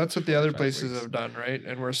next. Well, that's what the other 5 places weeks. have done, right?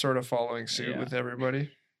 And we're sort of following suit Yeah. with everybody,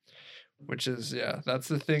 which is, that's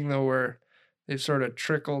the thing though, where they've sort of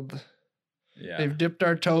trickled. Yeah. They've dipped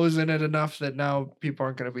our toes in it enough that now people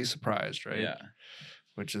aren't going to be surprised, right? Yeah.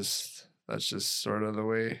 That's just sort of the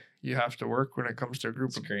way you have to work when it comes to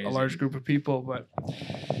It's crazy. a large group of people. But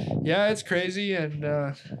yeah, it's crazy, and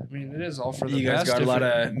I mean, it is all for the You guys best. got a if lot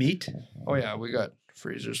it- of meat? Oh yeah, we got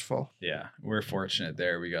freezers full. Yeah. We're fortunate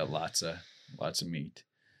there. We got lots of meat.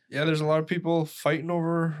 Yeah, there's a lot of people fighting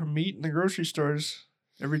over meat in the grocery stores.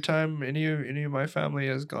 Every time any of my family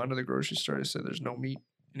has gone to the grocery store, they said there's no meat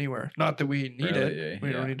anywhere. Not that we need Really? it.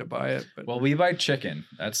 We Yeah. don't need to buy it. But Well, we buy chicken.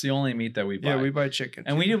 That's the only meat that we buy. yeah, we buy chicken.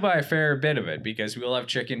 And we do buy a fair bit of it because we'll have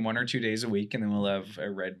chicken 1 or 2 days a week, and then we'll have a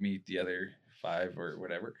red meat the other 5 or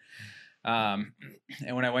whatever. And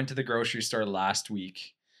when I went to the grocery store last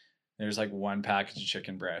week, there's like 1 package of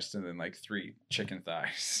chicken breast and then like 3 chicken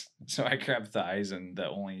thighs. So I grabbed thighs and the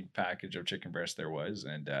only package of chicken breast there was.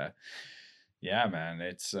 And yeah, man,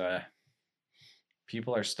 it's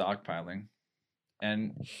people are stockpiling.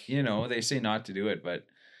 And, they say not to do it, but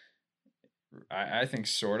I think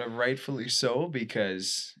sort of rightfully so,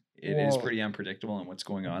 because it is Well- pretty unpredictable in what's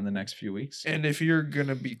going on the next few weeks. And if you're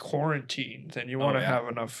gonna be quarantined, then you want to yeah. have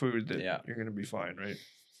enough food that Yeah. you're gonna be fine, right?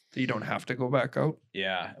 You don't have to go back out.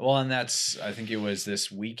 Yeah. Well, and I think it was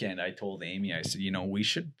this weekend I told Amy, I said, we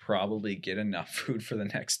should probably get enough food for the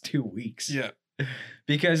next 2 weeks. Yeah.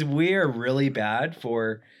 Because we are really bad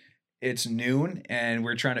for it's noon and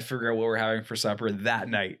we're trying to figure out what we're having for supper that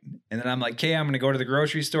night. And then I'm like, okay, I'm going to go to the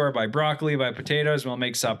grocery store, buy broccoli, buy potatoes, and we'll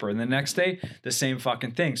make supper. And the next day, the same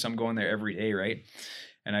fucking thing. So I'm going there every day, right?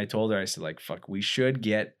 And I told her, I said, like, fuck, we should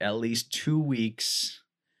get at least 2 weeks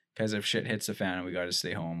because if shit hits the fan and we got to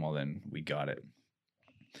stay home, well, then we got it.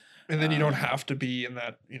 And then you don't have to be in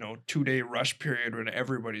that, 2-day rush period when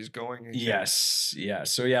everybody's going. Again. Yes. Yeah.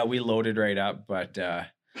 So yeah, we loaded right up, but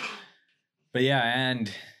yeah,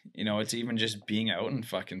 and it's even just being out in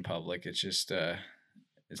fucking public. It's just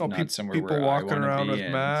it's not somewhere people where walking I want around to be. with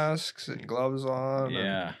And, masks and gloves on.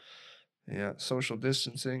 yeah. Yeah. Social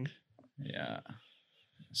distancing. Yeah.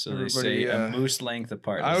 So Everybody, they say a moose length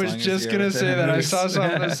apart. I as was long as just you're gonna within say a that. I moose. saw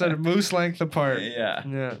something that said moose length apart. Yeah.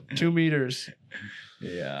 Yeah. 2 meters.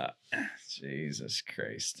 Yeah. Jesus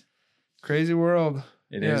Christ. Crazy world.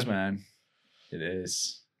 It is, man. It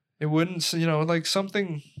is. It wouldn't, like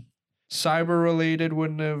something cyber related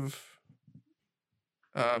wouldn't have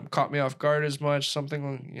caught me off guard as much.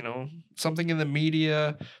 Something, something in the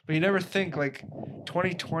media, but you never think like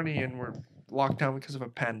 2020 and we're locked down because of a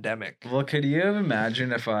pandemic. Well, could you have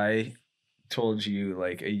imagined if I told you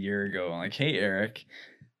like a year ago, like, hey, Eric,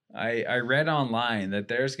 I read online that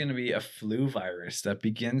there's going to be a flu virus that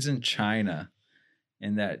begins in China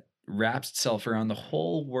and that wraps itself around the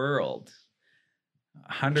whole world.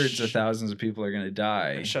 Hundreds of thousands of people are going to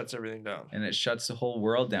die. It shuts everything down. And it shuts the whole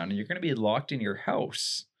world down. And you're going to be locked in your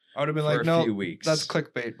house. I would have been for like, a no, few weeks. that's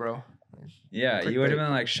clickbait, bro. Yeah, you would have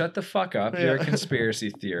been like, shut the fuck up. Yeah. You're a conspiracy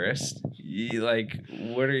theorist.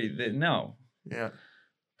 What are you? No. Yeah.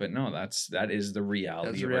 But no, that is the reality,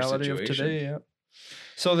 That's the of reality our of situation. today, yeah.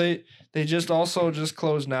 So they just also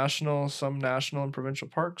closed some national and provincial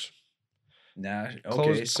parks.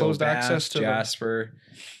 Closed access to them. Jasper,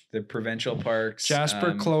 the provincial parks.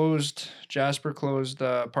 Jasper closed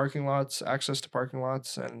parking lots, access to parking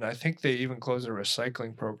lots, and I think they even closed a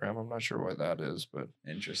recycling program. I'm not sure what that is, but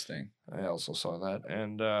Interesting. I also saw that.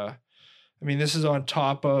 And this is on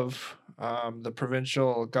top of the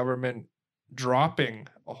provincial government dropping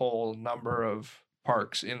a whole number of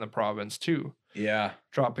parks in the province too. Yeah.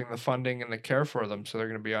 Dropping the funding and the care for them, so they're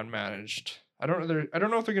going to be unmanaged. I don't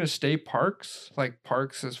know if they're going to stay parks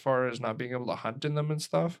as far as not being able to hunt in them and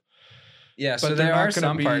stuff. Yeah, But so they're there not are gonna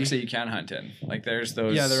some be- parks that you can hunt in. Like there's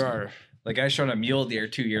those. Yeah, there are. Like I shot a mule deer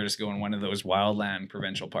 2 years ago in one of those wildland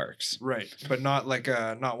provincial parks. Right, but not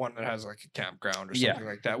not one that has like a campground or Yeah. something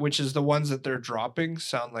like that. Which is the ones that they're dropping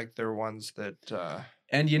sound like they're ones that.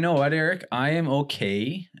 And you know what, Eric? I am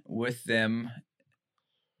okay with them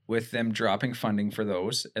dropping funding for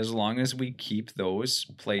those as long as we keep those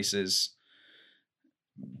places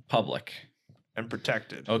public. And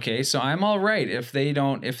protected. Okay, so I'm all right if they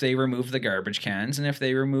remove the garbage cans and if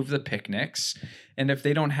they remove the picnics and if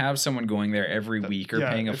they don't have someone going there every week or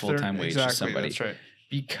paying a if they're- full-time wage to exactly, somebody. That's right.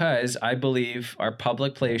 Because I believe our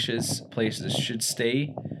public places should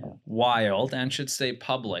stay wild and should stay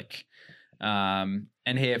public. And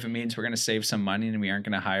hey, if it means we're going to save some money and we aren't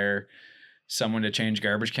going to hire someone to change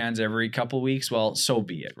garbage cans every couple weeks, well, so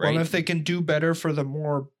be it, right? Well, and if they can do better for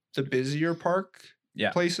the busier park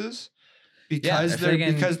places, because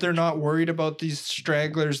because they're not worried about these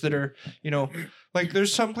stragglers that are, like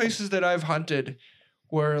there's some places that I've hunted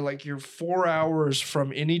where like you're 4 hours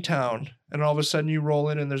from any town and all of a sudden you roll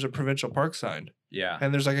in and there's a provincial park sign. Yeah.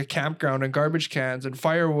 And there's like a campground and garbage cans and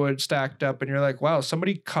firewood stacked up and you're like, wow,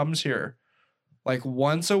 somebody comes here like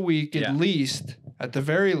once a week at least, at the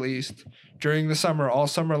very least, during the summer, all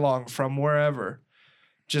summer long, from wherever,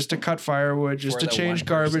 just to cut firewood, just to change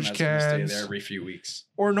garbage cans. Stay there every few weeks.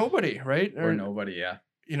 Or nobody, right? Or nobody, yeah.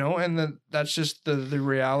 And that's just the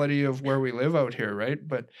reality of where we live out here, right?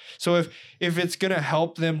 But so if it's gonna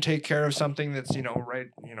help them take care of something that's right,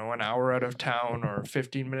 an hour out of town or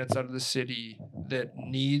 15 minutes out of the city that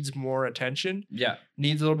needs more attention,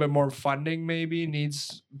 needs a little bit more funding, maybe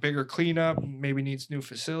needs bigger cleanup, maybe needs new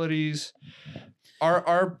facilities.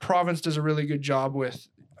 Our province does a really good job with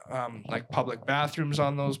like public bathrooms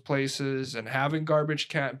on those places and having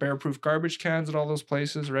bear-proof garbage cans at all those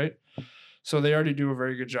places, right? So they already do a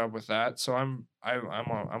very good job with that. So I'm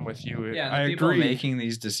with you. Yeah, I people agree. making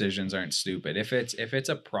these decisions aren't stupid. If it's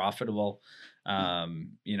a profitable,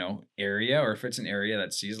 area, or if it's an area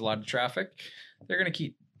that sees a lot of traffic, they're gonna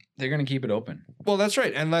keep it open. Well, that's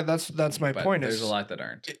right, and that's my point. There's a lot that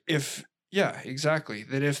aren't. Exactly.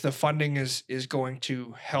 That if the funding is going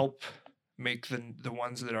to help make the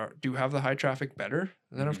ones that do have the high traffic better,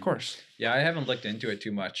 then of course. Yeah, I haven't looked into it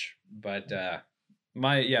too much, but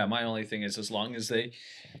my only thing is as long as they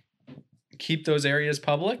keep those areas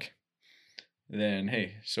public, then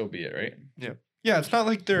hey, so be it, right? Yeah. Yeah, it's not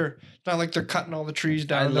like they're cutting all the trees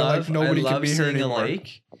down. I And they're like nobody can be here seeing anymore. a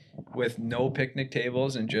lake with no picnic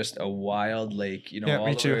tables and just a wild lake, Yeah, all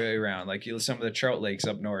me the too. way around. Like some of the trout lakes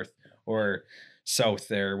up north or south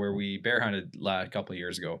there where we bear hunted a couple of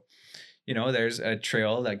years ago. There's a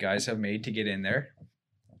trail that guys have made to get in there,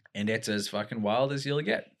 and it's as fucking wild as you'll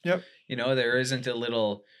get. Yep. There isn't a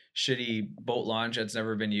little shitty boat launch that's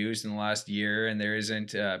never been used in the last year, and there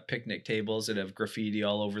isn't picnic tables that have graffiti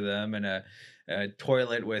all over them and a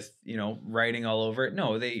toilet with writing all over it.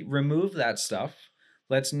 No, they remove that stuff.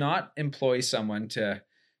 Let's not employ someone to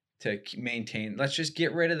maintain. Let's just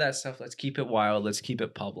get rid of that stuff. Let's keep it wild. Let's keep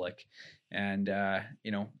it public, and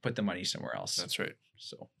put the money somewhere else. That's right.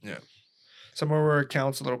 So yeah, somewhere where it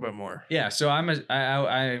counts a little bit more. Yeah, so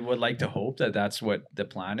I would like to hope that that's what the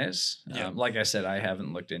plan is. Yeah. Like I said, I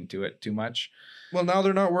haven't looked into it too much. Well, now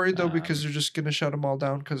they're not worried though because they're just gonna shut them all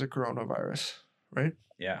down because of coronavirus, right?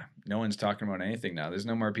 Yeah, no one's talking about anything now. There's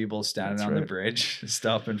no more people standing That's on the right. bridge,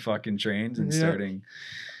 stopping fucking trains and Yeah. starting.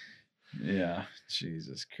 Yeah,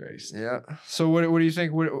 Jesus Christ. Yeah. So what do you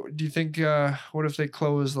think? What do you think? What if they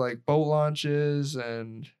close like boat launches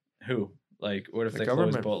and Who? Like, what if The they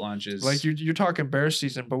government. close boat launches? like you're talking bear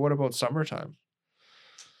season, but what about summertime?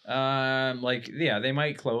 they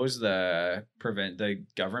might close the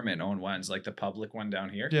government-owned ones, like the public one down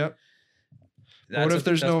here. Yeah. That's if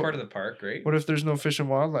there's that's no- part of the park, right? What if there's no fish and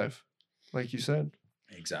wildlife, like you said?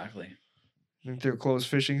 Exactly. Think they'll close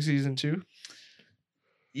fishing season too?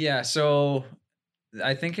 Yeah, so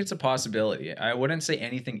I think it's a possibility. I wouldn't say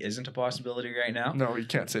anything isn't a possibility right now. No, you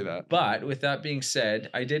can't say that. But with that being said,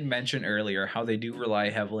 I did mention earlier how they do rely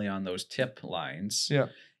heavily on those tip lines. Yeah.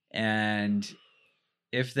 And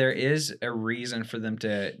if there is a reason for them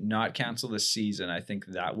to not cancel the season, I think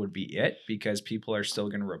that would be it, because people are still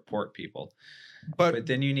going to report people. But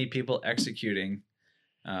then you need people executing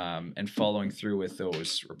and following through with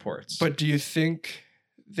those reports. But do you think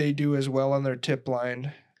they do as well on their tip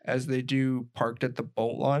line as they do parked at the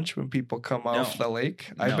boat launch when people come off No. the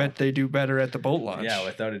lake? I No. bet they do better at the boat launch. yeah,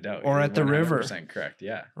 without a doubt. Or You're at the river. 100% correct.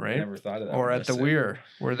 Yeah. Right? I never thought of that. Or when at the I said- weir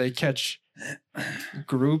where they catch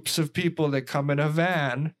groups of people that come in a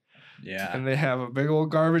van Yeah. and they have a big old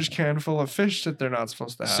garbage can full of fish that they're not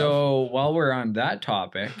supposed to have. So while we're on that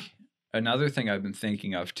topic, another thing I've been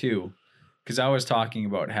thinking of too, because I was talking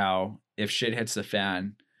about how if shit hits the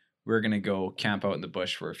fan, we're gonna go camp out in the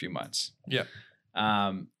bush for a few months. Yeah.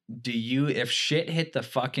 If shit hit the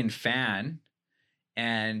fucking fan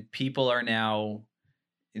and people are now,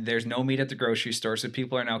 there's no meat at the grocery store, so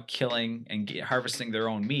people are now killing and harvesting their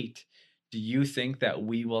own meat, do you think that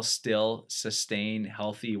we will still sustain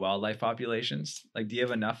healthy wildlife populations? Like, do you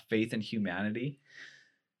have enough faith in humanity?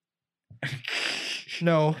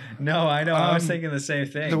 no, No, I know. I was Um, thinking the same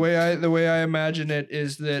thing. the way I imagine it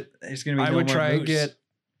is that There's gonna be I no would more try and moose. get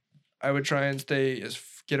I would try and stay as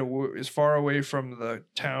far away from the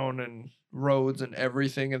town and roads and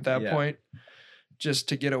everything at that Yeah. point, just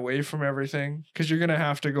to get away from everything, because you're gonna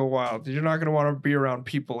have to go wild. You're not gonna want to be around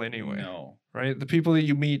people anyway, No, right? The people that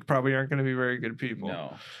you meet probably aren't gonna be very good people,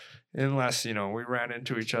 no. unless we ran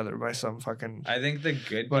into each other by some fucking. I think the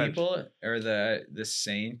good But- people or the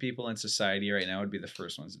sane people in society right now would be the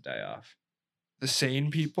first ones to die off. The sane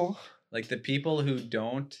people. Like the people who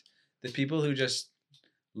just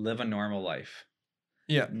live a normal life.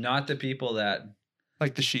 Yeah, Not the people that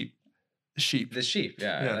like the sheep. The sheep. the sheep.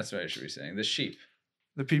 Yeah, Yeah. that's what I should be saying. The sheep.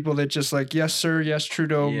 The people that just like, yes, sir, yes,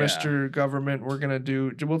 Trudeau, Yeah. Mr. Government,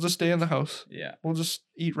 we'll just stay in the house. Yeah. We'll just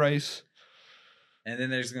eat rice. And then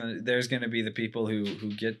there's gonna be the people who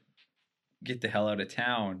get the hell out of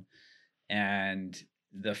town, and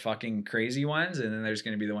the fucking crazy ones, and then there's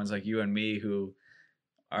gonna be the ones like you and me who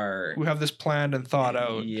are Who have this planned and thought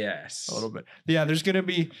out Yes. a little bit. Yeah, there's going to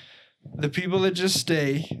be the people that just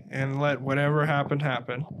stay and let whatever happen.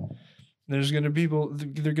 There's going to be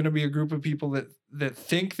they're going to be a group of people that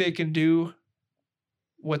think they can do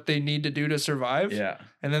what they need to do to survive. Yeah.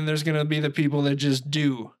 And then there's going to be the people that just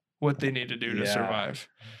do what they need to do to Yeah. survive.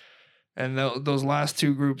 And those last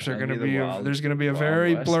two groups are That'll going to be the be, wild- there's going to be a Wild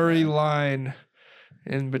very West, blurry man. line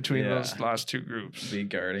in between Yeah. those last two groups Be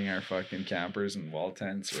guarding our fucking campers and wall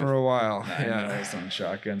tents for a while. Yeah. 9mm and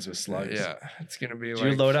shotguns with slugs. Yeah. It's going to be Did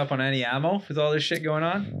like. you load up on any ammo with all this shit going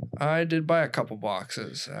on? I did buy a couple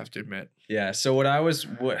boxes, I have to admit. Yeah. So what I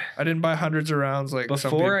didn't buy hundreds of rounds like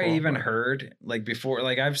some before I people, even but- heard, like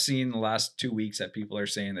I've seen the last 2 weeks that people are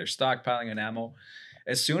saying they're stockpiling on ammo.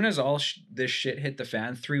 As soon as all this shit hit the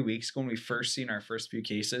fan 3 weeks ago, when we first seen our first few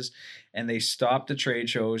cases, and they stopped the trade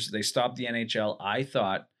shows, they stopped the NHL, I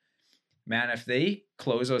thought, man, if they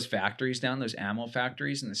close those factories down, those ammo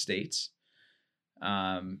factories in the States,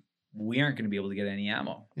 we aren't going to be able to get any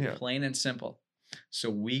ammo. Yeah. Plain and simple. So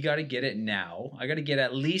we got to get it now. I got to get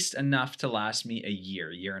at least enough to last me a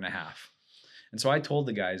year and a half. And so I told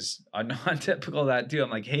the guys, not typical of that too. I'm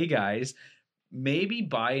like, hey guys, maybe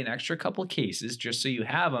buy an extra couple cases just so you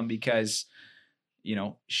have them, because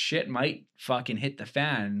shit might fucking hit the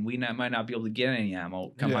fan. We might not be able to get any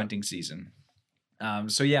ammo come hunting season.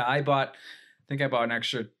 So yeah, I think I bought an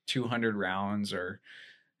extra 200 rounds,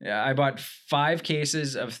 I bought 5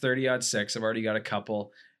 cases of 30-06. I've already got a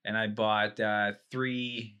couple. And I bought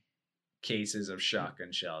 3 cases of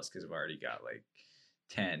shotgun shells because I've already got like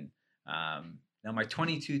 10. Now my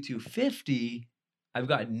 22-250, I've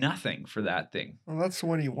got nothing for that thing. Well, that's the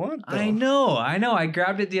one you want, though. I know. I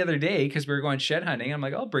grabbed it the other day because we were going shed hunting. I'm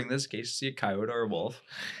like, I'll bring this in case I see a coyote or a wolf.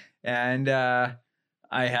 And I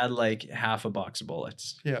had like half a box of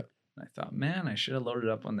bullets. Yeah. I thought, man, I should have loaded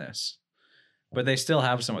up on this. But they still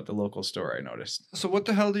have some at the local store, I noticed. So what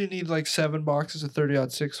the hell do you need like 7 boxes of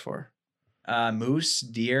 30-06 for? Moose,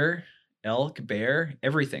 deer, elk, bear,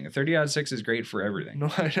 everything. A 30-06 is great for everything. No,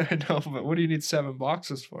 I know, but what do you need 7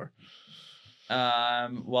 boxes for?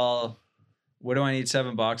 Well, what do I need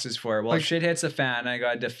 7 boxes for? Well, if shit hits the fan, I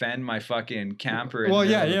gotta defend my fucking camper. Well,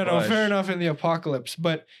 no, fair enough in the apocalypse.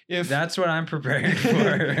 But if that's what I'm preparing for.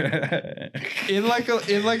 in like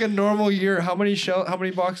a normal year, how many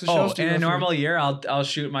boxes of shells do you in a go normal through? year, I'll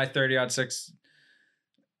shoot my 30-06.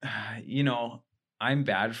 I'm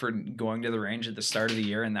bad for going to the range at the start of the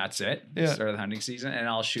year, and that's it. Yeah. Start of the hunting season, and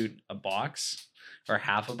I'll shoot a box or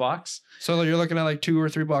half a box. So you're looking at like 2 or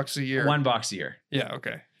 3 boxes a year. 1 box a year. Yeah.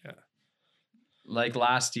 Okay. Yeah. Like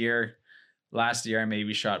last year I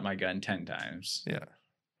maybe shot my gun 10 times. Yeah.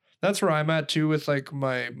 That's where I'm at too with like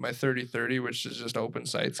my 30-30, which is just open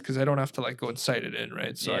sights, because I don't have to like go and sight it in,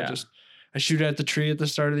 right? So I shoot at the tree at the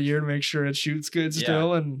start of the year to make sure it shoots good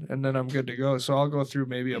still, and then I'm good to go. So I'll go through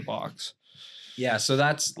maybe a box. Yeah, so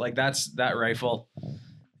that's that rifle.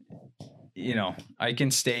 I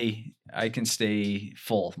can stay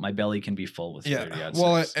full. My belly can be full with 30-06.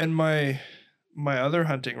 Well, and my other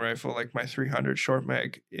hunting rifle, like my 300 short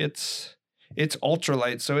mag, it's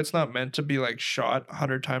ultralight, so it's not meant to be like shot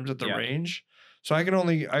 100 times at the range. So I can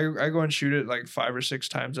only I go and shoot it like 5 or 6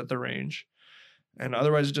 times at the range, and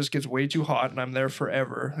otherwise it just gets way too hot, and I'm there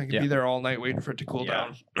forever. I can be there all night waiting for it to cool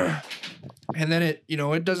down, and then it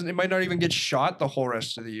might not even get shot the whole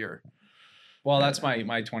rest of the year. Well, that's my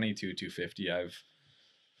 22-250.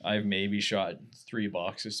 I've maybe shot 3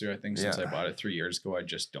 boxes through, I think, since I bought it 3 years ago. I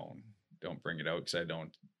just don't bring it out because I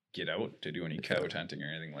don't get out to do any coyote hunting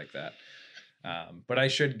or anything like that. But I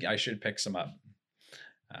should pick some up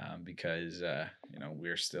because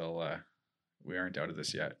we're still we aren't out of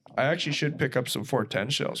this yet. I actually should pick up some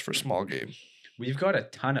 410 shells for small game. We've got a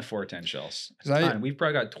ton of 410 shells. We've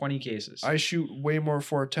probably got 20 cases. I shoot way more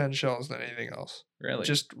 410 shells than anything else. Really?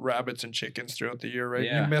 Just rabbits and chickens throughout the year, right?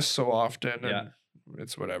 Yeah. You miss so often, and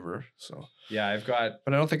it's whatever. So yeah, but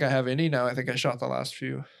I don't think I have any now. I think I shot the last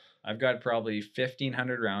few. I've got probably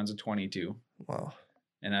 1,500 rounds of 22. Wow.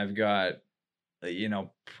 And I've got,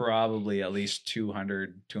 probably at least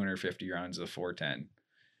 200, 250 rounds of 410.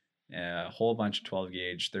 A whole bunch of 12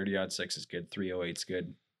 gauge. 30-06 is good. 308 is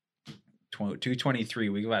good. 223.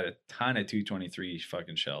 We've got a ton of 223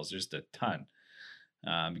 fucking shells. Just a ton.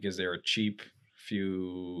 Because they were cheap a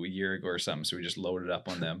year ago or something. So we just loaded up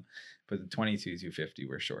on them. But the 22-250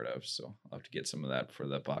 we're short of. So I'll have to get some of that before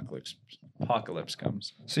the apocalypse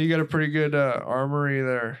comes. So you got a pretty good armory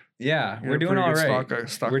there. Yeah, we're doing all right.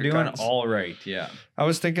 We're doing all right. Yeah. I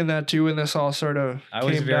was thinking that too when this all sort of I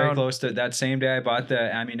was very close to that same day I bought the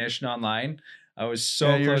ammunition online. I was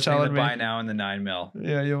so close to buy now in the 9mm.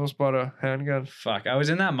 Yeah, you almost bought a handgun. Fuck. I was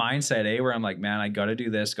in that mindset, where I'm like, man, I got to do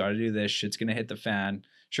this. Shit's going to hit the fan.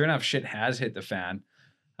 Sure enough, shit has hit the fan.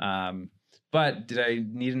 But did I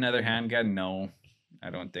need another handgun? No, I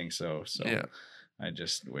don't think so. So I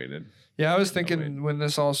just waited. Yeah, I was thinking when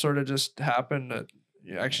this all sort of just happened that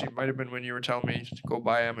actually it might have been when you were telling me to go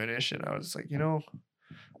buy ammunition. I was like,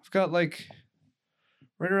 I've got like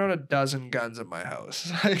right around a dozen guns at my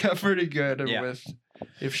house. I got pretty good with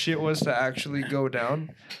if shit was to actually go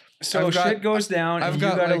down. So if shit goes down and you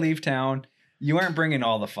got to leave town, you aren't bringing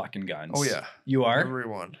all the fucking guns. Oh, yeah. You are?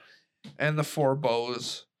 Everyone. And the 4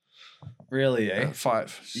 bows. Really, eh?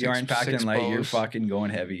 5. You aren't packing light. You're fucking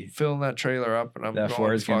going heavy. Filling that trailer up, and I'm that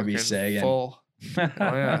 4 is going to be sagging. Full. Oh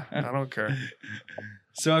yeah, I don't care.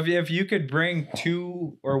 So if you could bring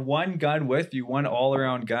 2 or 1 gun with you, 1 all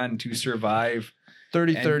around gun to survive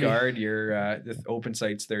 30-30 guard your the open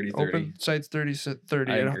sights 30-30. Open sights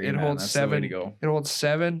 30-30. It holds 7. It holds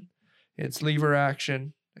 7. It's lever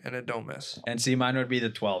action and it don't miss. And see, mine would be the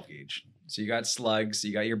 12 gauge. So you got slugs,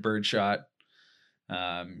 you got your bird shot,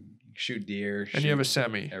 shoot deer, And you have a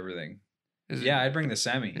semi. everything. Is it- Yeah, I'd bring the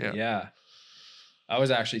semi. Yeah. Yeah. I was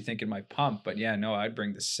actually thinking my pump, but yeah, no, I'd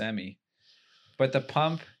bring the semi. But the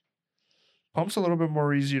pump, Pump's a little bit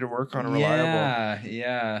more easy to work on and reliable.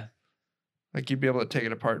 yeah. Like you'd be able to take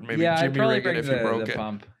it apart and maybe I'd Jimmy probably rig it bring if you broke the it.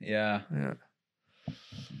 pump. Yeah. Yeah.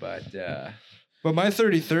 But my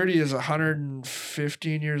 30-30 is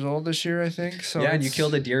 115 years old this year, I think. So yeah, and you it's-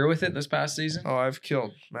 killed a deer with it this past season? Oh, I've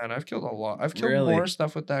killed a lot. I've killed Really? more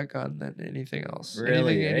stuff with that gun than anything else.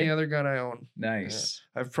 Really, Any eh? other gun I own. Nice.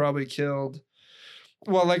 I've probably killed.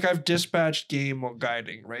 Well, like I've dispatched game while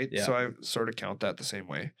guiding, right? Yeah. So I sort of count that the same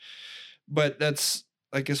way. But that's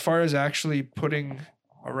like as far as actually putting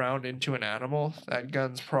a round into an animal, that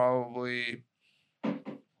gun's probably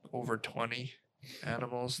over 20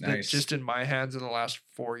 animals. That Nice. just in my hands in the last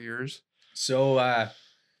 4 years. So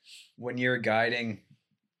when you're guiding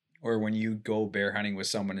or when you go bear hunting with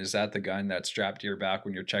someone, is that the gun that's strapped to your back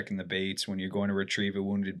when you're checking the baits, when you're going to retrieve a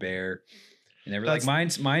wounded bear and everything?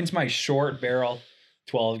 Like mine's my short barrel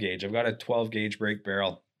 12 gauge. I've got a 12 gauge break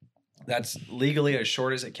barrel. That's legally as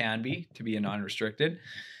short as it can be to be a non-restricted.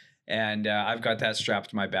 And I've got that strapped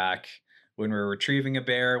to my back when we're retrieving a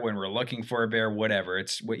bear, when we're looking for a bear, whatever.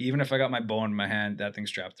 It's even if I got my bow in my hand, that thing's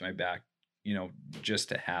strapped to my back, just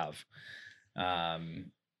to have.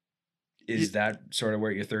 Is that sort of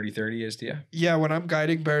where your 30-30 is to you? Yeah, when I'm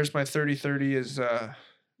guiding bears, my 30-30 is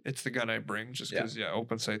it's the gun I bring just because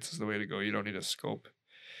open sights is the way to go. You don't need a scope.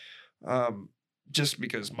 Just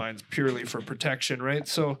because mine's purely for protection, right?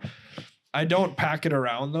 So I don't pack it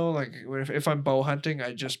around though. Like if I'm bow hunting,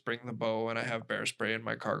 I just bring the bow and I have bear spray in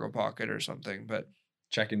my cargo pocket or something. But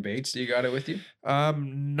checking baits, do you got it with you?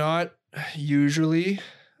 Not usually.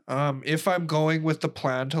 If I'm going with the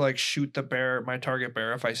plan to like shoot the bear, my target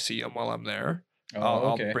bear, if I see him while I'm there,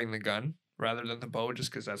 I'll bring the gun rather than the bow,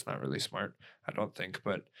 just because that's not really smart, I don't think.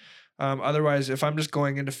 But otherwise, if I'm just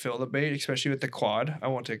going in to fill the bait, especially with the quad, I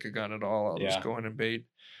won't take a gun at all. I'll just go in and bait.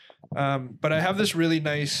 But I have this really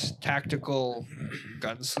nice tactical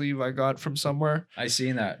gun sleeve I got from somewhere. I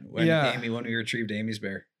seen that when we retrieved Amy's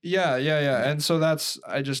bear. Yeah. And so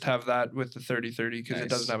I just have that with the 30-30 because it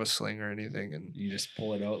doesn't have a sling or anything. And you just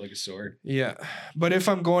pull it out like a sword. Yeah. But if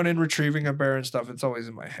I'm going in retrieving a bear and stuff, it's always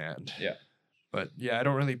in my hand. Yeah. But yeah, I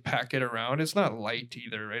don't really pack it around. It's not light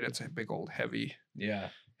either, right? It's a big old heavy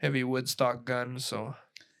woodstock gun. So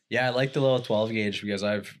yeah, I like the little 12 gauge because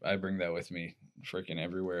I bring that with me freaking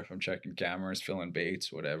everywhere. If I'm checking cameras, filling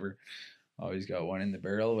baits, whatever, always got one in the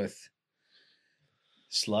barrel with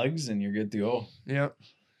slugs and you're good to go. Yeah.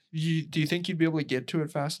 Do you think you'd be able to get to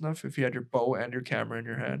it fast enough if you had your bow and your camera in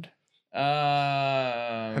your hand?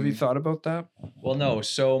 Have you thought about that? Well, no.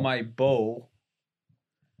 So my bow.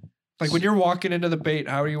 Like when you're walking into the bait,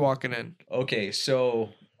 how are you walking in? Okay, so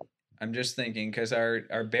I'm just thinking because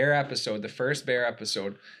our bear episode, the first bear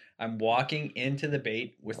episode, I'm walking into the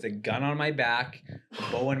bait with the gun on my back,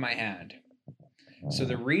 bow in my hand. So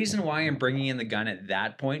the reason why I'm bringing in the gun at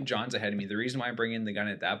that point, John's ahead of me. The reason why I'm bringing in the gun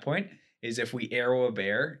at that point is if we arrow a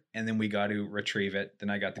bear and then we got to retrieve it,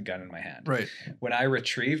 then I got the gun in my hand. Right. When I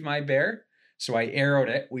retrieved my bear, so I arrowed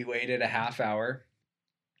it. We waited a half hour,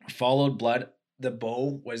 followed blood. The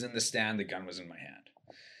bow was in the stand. The gun was in my hand.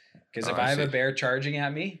 Because if I have a bear charging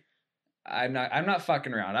at me, I'm not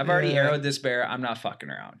fucking around. I've already arrowed this bear. I'm not fucking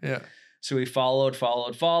around. Yeah. So we followed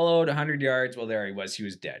 100 yards. Well, there he was. He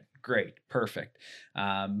was dead. Great. Perfect.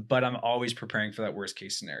 But I'm always preparing for that worst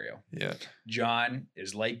case scenario. Yeah. John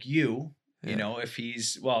is like you. Yeah. You know, if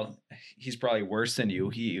he's probably worse than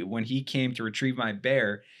you. When he came to retrieve my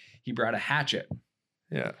bear, he brought a hatchet.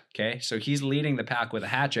 Yeah. Okay. So he's leading the pack with a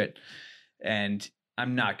hatchet. And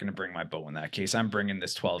I'm not going to bring my bow in that case. I'm bringing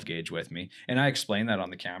this 12 gauge with me. And I explained that on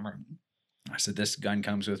the camera. I said, this gun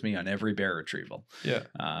comes with me on every bear retrieval. Yeah.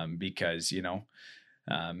 Because,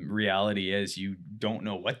 reality is you don't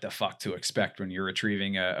know what the fuck to expect when you're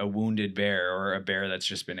retrieving a wounded bear or a bear that's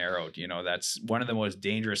just been arrowed. That's one of the most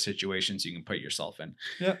dangerous situations you can put yourself in.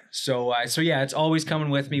 Yeah. So yeah, it's always coming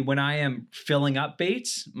with me. When I am filling up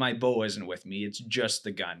baits, my bow isn't with me. It's just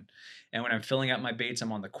the gun. And when I'm filling up my baits,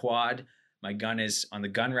 I'm on the quad. My gun is on the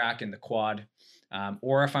gun rack in the quad.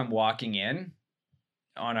 Or if I'm walking in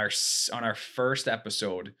on our first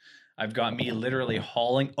episode, I've got me literally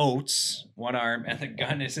hauling oats, one arm, and the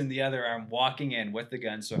gun is in the other arm, walking in with the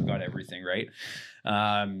gun. So I've got everything, right?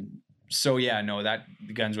 So yeah, no,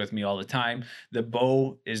 the gun's with me all the time. The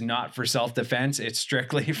bow is not for self-defense. It's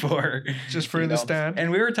strictly for just for in the stand. And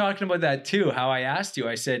we were talking about that too, how I asked you,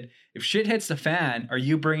 I said, if shit hits the fan, are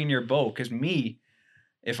you bringing your bow? Because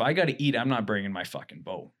if I got to eat, I'm not bringing my fucking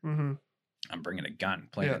bow. Mm-hmm. I'm bringing a gun,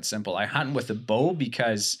 plain Yeah. and simple. I hunt with a bow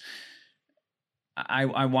because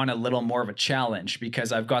I want a little more of a challenge,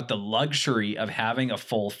 because I've got the luxury of having a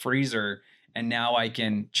full freezer, and now I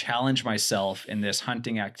can challenge myself in this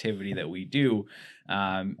hunting activity that we do,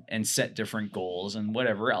 and set different goals and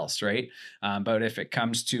whatever else, right? But if it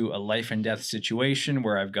comes to a life and death situation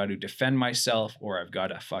where I've got to defend myself or I've got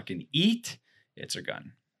to fucking eat, it's a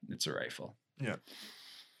gun. It's a rifle. Yeah.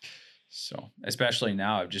 So, especially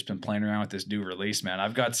now, I've just been playing around with this new release, man.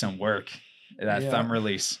 I've got some work, that Yeah. thumb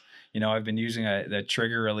release. I've been using the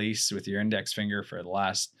trigger release with your index finger for the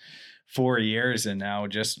last 4 years, and now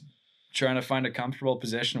just trying to find a comfortable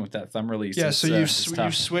position with that thumb release. Yeah, It's, so it's you've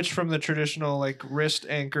tough. switched from the traditional like wrist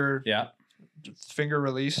anchor Yeah, finger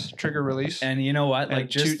release, trigger release, and you know what? Like and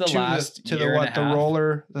just the last to the year what and a the half,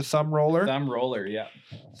 roller, the thumb roller, thumb roller. Yeah,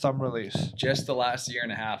 thumb release. just the last year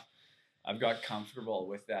and a half, I've got comfortable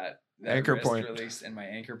with that Anchor wrist point. release and my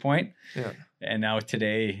anchor point. Yeah. And now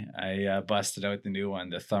today I busted out the new one,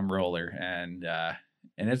 the thumb roller, and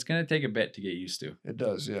it's gonna take a bit to get used to. It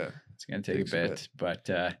does, yeah. It's gonna take Takes a a bit, but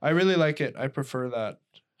I really like it. I prefer that.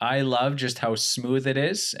 I love just how smooth it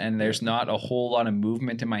is, and there's not a whole lot of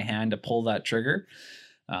movement in my hand to pull that trigger.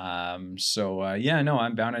 Yeah, no,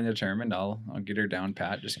 I'm bound and determined. I'll get her down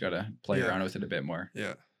pat. Just gotta play Yeah. around with it a bit more.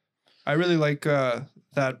 Yeah. I really like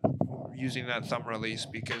that using that thumb release,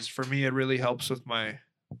 because for me it really helps with my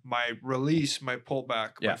release, my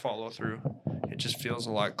pullback, Yeah. my follow through. It just feels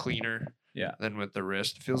a lot cleaner. Yeah. Than with the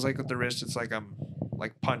wrist. It feels like with the wrist it's like I'm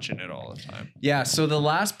like punching it all the time. Yeah, so the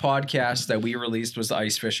last podcast that we released was the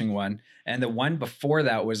ice fishing one, and the one before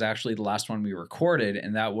that was actually the last one we recorded,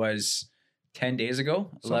 and that was 10 days ago,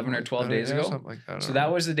 11 or 12 days ago. Something like that. I So don't that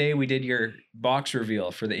know. was the day we did your box reveal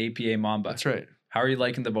for the APA Mamba. That's right. How are you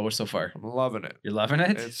liking the bow so far? I'm loving it. You're loving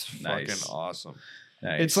it? It's Nice. fucking awesome.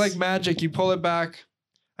 Nice. It's like magic. You pull it back.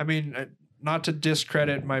 I mean, not to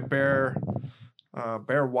discredit my Bear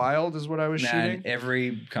Wild is what I was Man, shooting.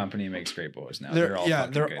 every company makes great bows now. They're all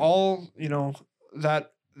fucking they're good. all,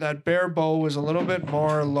 that Bear bow was a little bit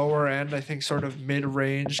more lower end, I think sort of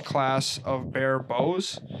mid-range class of Bear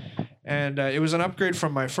bows. And it was an upgrade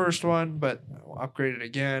from my first one, but upgraded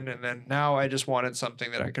again. And then now I just wanted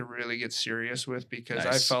something that I could really get serious with, because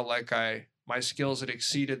Nice. I felt like my skills had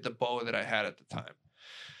exceeded the bow that I had at the time.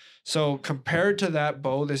 So compared to that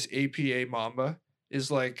bow, this APA Mamba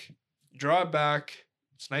is like, draw it back.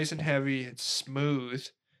 It's nice and heavy. It's smooth.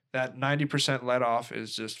 That 90% let off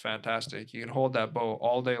is just fantastic. You can hold that bow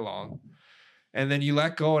all day long. And then you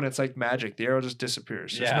let go and it's like magic. The arrow just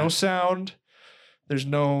disappears. There's Yeah. no sound. There's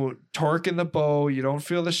no torque in the bow. You don't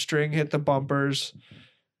feel the string hit the bumpers.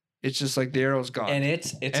 It's just like the arrow's gone. And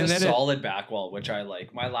it's And a then solid back wall, which I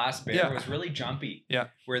like. My last bear Yeah. was really jumpy. Yeah.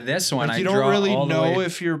 Where this one, like I you draw don't really all the know way.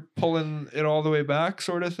 if you're pulling it all the way back,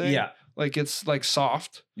 sort of thing. Yeah. Like it's like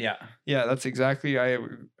soft. Yeah. Yeah, that's exactly. I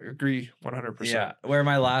agree 100%. Yeah. Where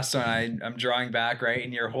my last one, I'm drawing back, right?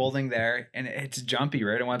 And you're holding there and it's jumpy,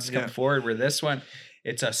 right? It wants to come Yeah. forward. Where this one,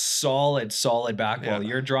 it's a solid back wall. Yeah.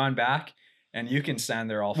 You're drawn back and you can stand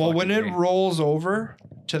there all Well, fucking when it day. rolls over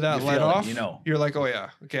to that You let feel it, off, you know. you're like, oh yeah,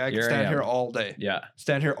 okay, I can Here I stand am. here all day. Yeah.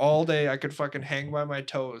 Stand here all day. I could fucking hang by my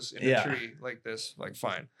toes in Yeah. a tree like this, like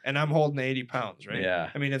fine. And I'm holding 80 pounds, right? Yeah.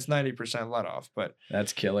 I mean, it's 90% let off, but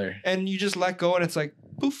That's killer. and you just let go and it's like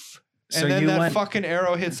poof. So And then you that went- fucking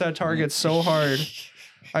arrow hits that target so hard.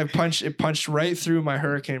 It punched right through my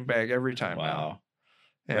hurricane bag every time. now. Wow.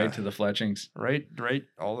 Yeah. Right to the fletchings. right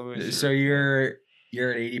all the way through. So you're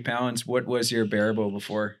at 80 pounds. What was your bear bow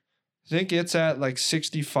before? I think it's at like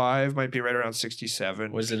 65, might be right around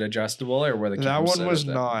 67. Was it adjustable or were the That cams one set was at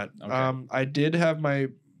that? not. Okay. I did have my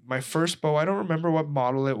first bow. I don't remember what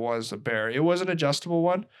model it was, a Bear. It was an adjustable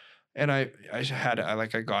one. And I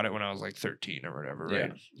got it when I was like 13 or whatever,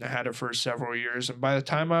 right? I had it for several years. And by the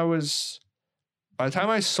time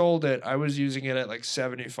I sold it, I was using it at like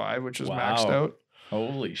 75, which was maxed Wow. out.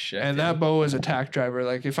 Holy shit. And dude. that bow is a tack driver.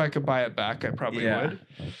 Like if I could buy it back, I probably Yeah. would.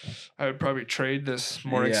 I would probably trade this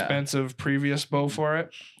more Yeah. expensive previous bow for it.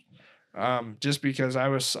 Just because I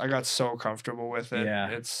got so comfortable with it. Yeah.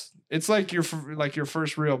 It's like your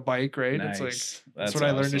first real bike, right? Nice. It's like that's what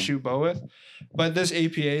I learned to awesome. shoot bow with. But this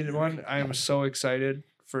APA one, I am so excited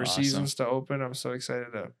for Awesome. seasons to open. I'm so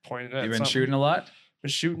excited to point it at You've been something. shooting a lot? Been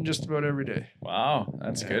shooting just about every day. Wow.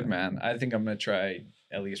 That's Yeah. good, man. I think I'm going to try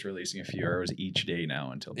at least releasing a few arrows each day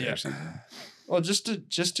now until bear season. Well, just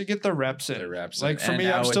to get the reps in. The reps Like in. for And me,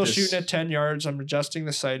 now I'm with still this- shooting at 10 yards. I'm adjusting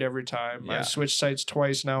the sight every time. Yeah. I've switched sights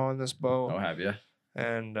twice now on this bow. Oh, have you?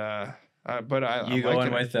 And but I'm You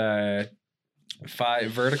going liking it. with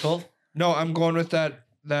 5 vertical? No, I'm going with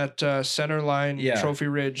that center line Yeah. trophy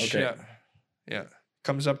ridge. Okay. Yeah.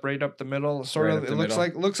 Comes up right up the middle. Sort Right of. up It the looks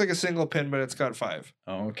middle. like a single pin, but it's got 5.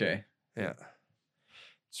 Oh, okay. Yeah.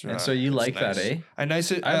 And so you it's like that, nice. eh? I nice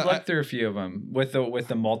it. I've looked through a few of them with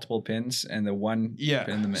the multiple pins and the one Yeah.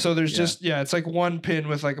 pin in the middle. So there's Yeah. just it's like one pin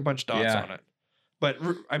with like a bunch of dots Yeah. on it. But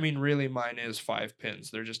I mean, really, mine is 5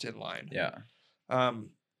 pins. They're just in line. Yeah.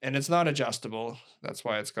 And it's not adjustable. That's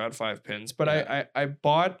why it's got 5 pins. But Yeah. I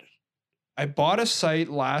bought a sight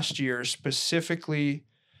last year specifically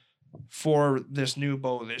for this new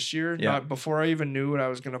bow this year. Yeah. Not before I even knew what I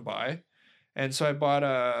was gonna buy. And so I bought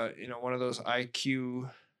one of those IQ.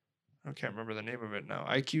 I can't remember the name of it now.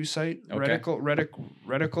 IQ sight, Okay.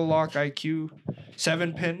 reticle lock IQ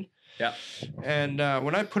 7 pin. Yeah. And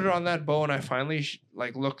when I put it on that bow and I finally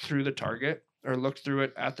looked through the target or looked through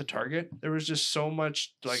it at the target, there was just so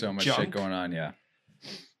much so much junk. shit going on. Yeah.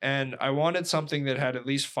 And I wanted something that had at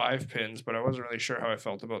least 5 pins, but I wasn't really sure how I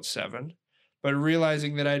felt about 7. But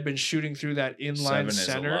realizing that I'd been shooting through that inline 7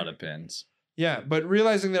 center. is a lot of pins. Yeah, but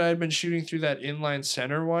realizing that I'd been shooting through that inline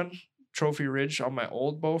center one, Trophy Ridge, on my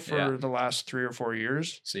old bow for the last 3 or 4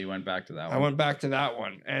 years. So you went back to that one. I went back to that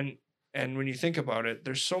one. And when you think about it,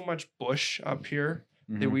 there's so much bush up here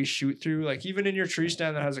that we shoot through. Like even in your tree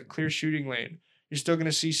stand that has a clear shooting lane, you're still going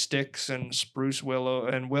to see sticks and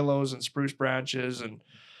willows and spruce branches and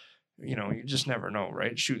you just never know,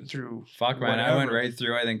 right? Shooting through. Fuck, man. I went whatever. right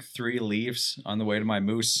through, I think, 3 leaves on the way to my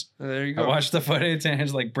moose. There you I go. watched the footage and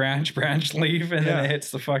it's like branch, leaf, and then it hits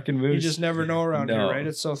the fucking moose. You just never know around No. here, right?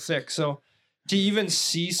 It's so thick. So to even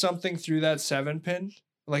see something through that 7 pin,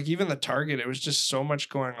 like even the target, it was just so much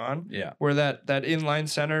going on. Yeah. Where that inline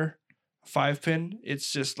center 5 pin,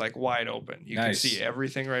 it's just like wide open. You Nice. can see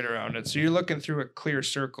everything right around it. So you're looking through a clear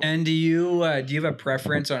circle. And do you have a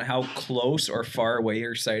preference on how close or far away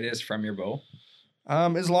your sight is from your bow?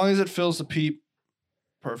 As long as it fills the peep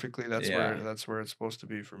perfectly, that's Yeah. where it's supposed to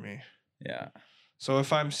be for me. Yeah. So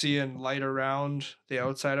if I'm seeing light around the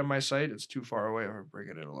outside of my sight, it's too far away. I'll bring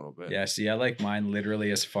it in a little bit. Yeah. See, I like mine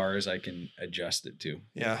literally as far as I can adjust it to.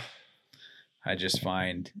 Yeah. I just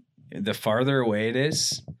find the farther away it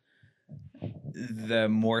is, the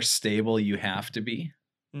more stable you have to be.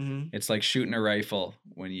 Mm-hmm. It's like shooting a rifle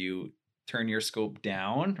when you turn your scope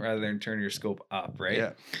down rather than turn your scope up, right?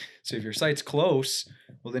 Yeah. So if your sight's close,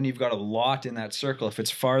 well, then you've got a lot in that circle. If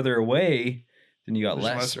it's farther away, then you got There's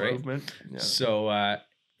less, right? movement. Yeah. So,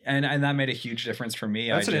 and that made a huge difference for me.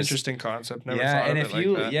 That's an interesting concept. Never yeah, thought and of if it like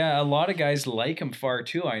you, that. yeah, a lot of guys like them far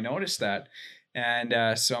too. I noticed that,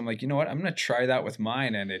 and so I'm like, you know what? I'm gonna try that with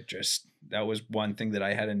mine, and that was one thing that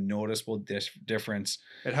I had a noticeable difference.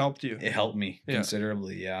 It helped you. It helped me Yeah.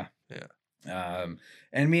 considerably. Yeah. Yeah.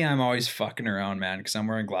 And me, I'm always fucking around, man, because I'm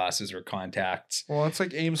wearing glasses or contacts. Well, it's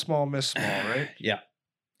like aim small, miss small, right? Yeah,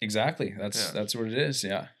 exactly. That's what it is.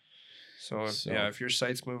 Yeah. So if your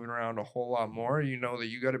sight's moving around a whole lot more, you know that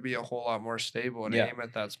you got to be a whole lot more stable and Yeah. aim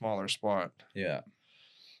at that smaller spot. Yeah.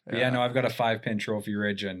 Yeah. No, I've got a 5-pin Trophy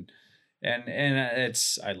Ridge and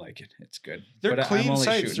I like it. It's good. They're But I'm clean only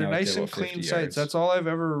sights. shooting They're out nice to and about clean 50 sights. yards. That's all I've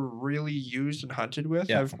ever really used and hunted with.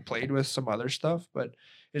 Yeah. I've played with some other stuff, but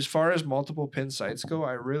as far as multiple pin sights go,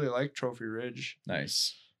 I really like Trophy Ridge.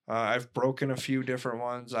 Nice. I've broken a few different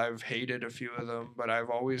ones. I've hated a few of them, but I've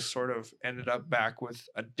always sort of ended up back with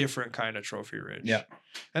a different kind of Trophy Ridge. Yeah.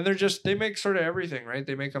 And they make sort of everything, right?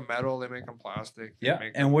 They make them metal, they make them plastic. they Yeah.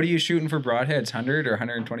 make And what are you shooting for broadheads? 100 or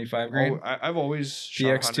 125 grain? I've always shot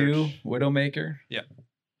PX2 Widowmaker? Yeah.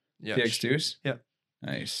 PX2s? Yeah.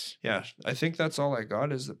 Nice. Yeah. I think that's all I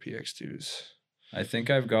got is the PX2s. I think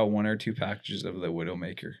I've got 1 or 2 packages of the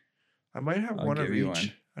Widowmaker. I might have I'll one of give you each.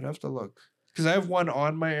 one. I'd have to look. Because I have one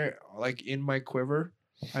on my, in my quiver.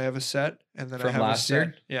 I have a set. And then I From have last a set.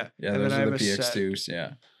 year? Yeah. Yeah, and those then I are have the a set. PX2s.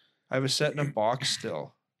 Yeah. I have a set in a box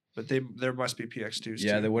still. But there must be PX2s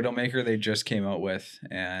Yeah, too. the Widowmaker they just came out with,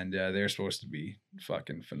 and they're supposed to be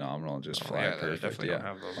fucking phenomenal. Just fly They perfect. definitely Yeah. don't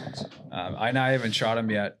have those ones. I haven't shot them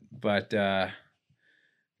yet, but yeah,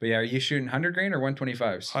 are you shooting 100 grain or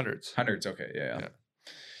 125s? Hundreds. Hundreds. Okay. Yeah. Yeah.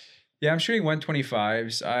 Yeah, I'm shooting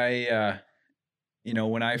 125s.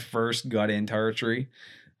 When I first got into archery,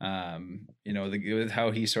 with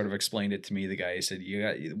how he sort of explained it to me, the guy said, you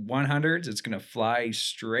got 100s, it's going to fly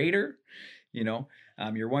straighter, your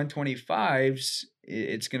 125s,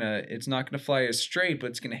 it's not going to fly as straight, but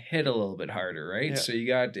it's going to hit a little bit harder. Right. Yeah. So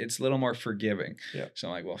it's a little more forgiving. Yeah. So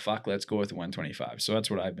I'm like, well, fuck, let's go with the 125. So that's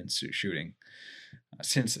what I've been shooting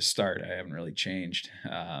since the start. I haven't really changed.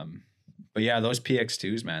 But yeah, those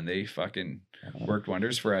PX2s, man, they fucking worked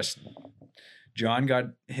wonders for us. John got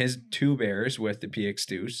his 2 bears with the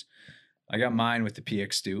PX2s. I got mine with the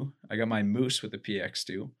PX2. I got my moose with the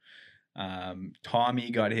PX2. Tommy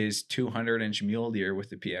got his 200-inch mule deer with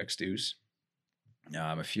the PX2s.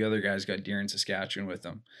 A few other guys got deer in Saskatchewan with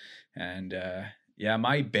them. And yeah,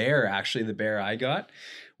 my bear, actually the bear I got,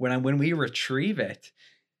 when we retrieve it,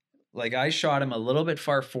 like I shot him a little bit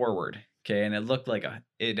far forward. Okay. And it looked like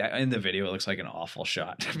in the video, it looks like an awful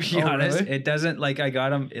shot, to be honest. Really? It doesn't, like I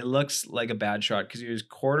got him, it looks like a bad shot because he was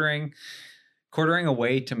quartering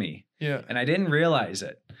away to me. Yeah. And I didn't realize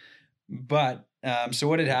it. But so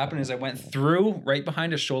what had happened is I went through right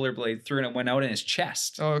behind his shoulder blade through and it went out in his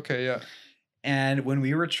chest. Oh, okay. Yeah. And when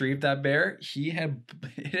we retrieved that bear,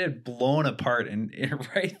 it had blown apart and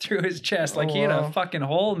right through his chest. Like he had a fucking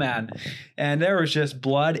hole, man. And there was just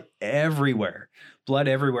blood everywhere.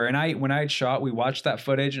 And when I had shot, we watched that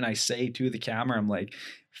footage and I say to the camera, I'm like,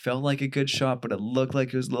 felt like a good shot, but it looked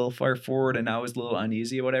like it was a little far forward and I was a little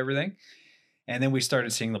uneasy about everything. And then we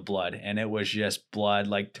started seeing the blood and it was just blood,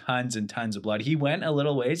 like tons and tons of blood. He went a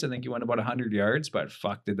little ways. I think he went about 100 yards, but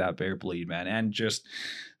fuck did that bear bleed, man. And just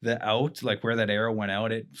like where that arrow went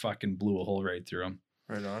out, it fucking blew a hole right through him.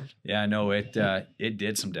 Right on. Yeah, no, it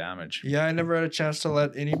did some damage. Yeah, I never had a chance to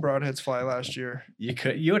let any broadheads fly last year.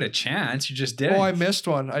 You had a chance, you just didn't. Oh, I missed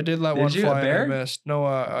one. I did let one fly. A bear? And I missed. No,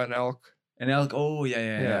 an elk. An elk. Oh,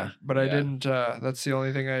 yeah. But I didn't. That's the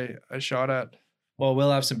only thing I shot at. Well,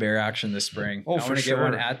 we'll have some bear action this spring. Oh, I want to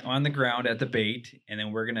sure. get one on the ground at the bait, and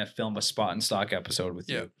then we're gonna film a spot and stock episode with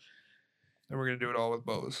you. And we're gonna do it all with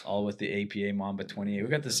bows. All with the APA Mamba 28. We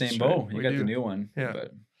got the same That's bow. right. You We got do. the new one. Yeah.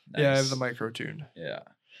 But Yeah, I nice. have the micro tune. Yeah.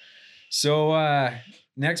 So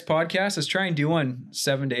next podcast, let's try and do one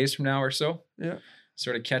 7 days from now or so. Yeah.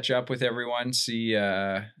 Sort of catch up with everyone, see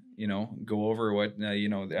go over what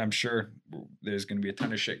I'm sure there's going to be a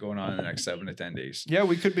ton of shit going on in the next 7 to 10 days. Yeah,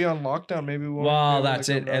 we could be on lockdown. Maybe we'll. Well, that's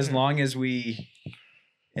it. As long as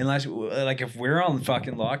unless if we're on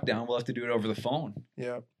fucking lockdown, we'll have to do it over the phone.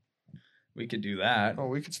 Yeah. We could do that. Oh,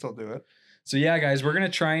 we could still do it. So yeah, guys, we're going to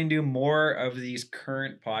try and do more of these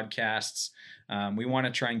current podcasts. We want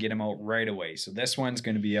to try and get them out right away. So this one's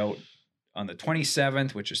going to be out on the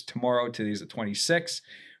 27th, which is tomorrow. Today's the 26th.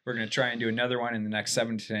 We're going to try and do another one in the next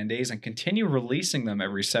 7 to 10 days and continue releasing them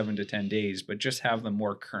every 7 to 10 days, but just have them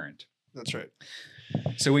more current. That's right.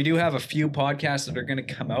 So we do have a few podcasts that are going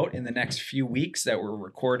to come out in the next few weeks that were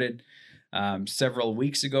recorded several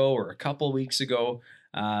weeks ago or a couple weeks ago.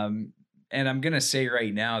 And I'm going to say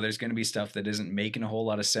right now, there's going to be stuff that isn't making a whole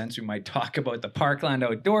lot of sense. We might talk about the Parkland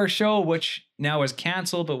Outdoor Show, which now is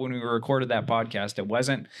canceled, but when we recorded that podcast, it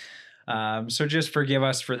wasn't. So just forgive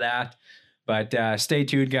us for that. But stay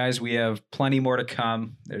tuned, guys. We have plenty more to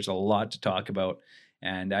come. There's a lot to talk about.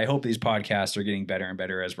 And I hope these podcasts are getting better and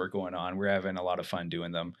better as we're going on. We're having a lot of fun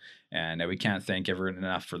doing them. And we can't thank everyone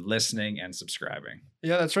enough for listening and subscribing.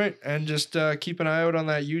 Yeah, that's right. And just keep an eye out on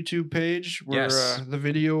that YouTube page where the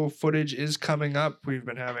video footage is coming up. We've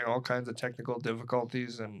been having all kinds of technical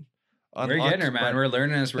difficulties and we're getting there, man. We're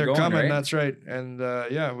learning as we're going. They're coming, right? That's right. And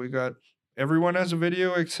we got everyone has a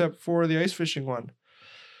video except for the ice fishing one.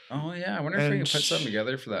 Oh yeah, I wonder if we can put something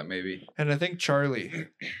together for that, maybe. And I think Charlie's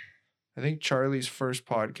first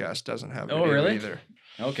podcast doesn't have video really? either.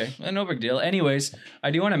 Okay, well, no big deal. Anyways,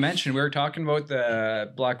 I do want to mention we were talking about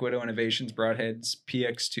the Black Widow Innovations Broadheads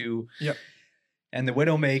PX2. Yep. And the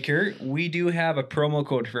Widowmaker. We do have a promo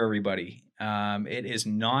code for everybody. It is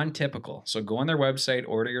non-typical. So go on their website,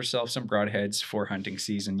 order yourself some broadheads for hunting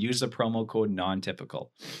season. Use the promo code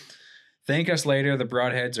non-typical. Thank us later. The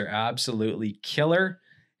broadheads are absolutely killer.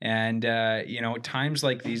 And, times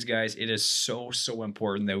like these, guys, it is so, so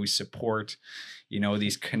important that we support,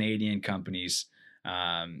 these Canadian companies.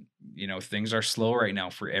 Things are slow right now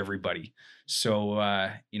for everybody. So,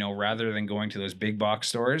 rather than going to those big box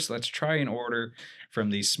stores, let's try and order from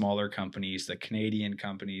these smaller companies, the Canadian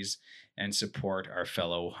companies, and support our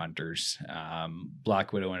fellow hunters.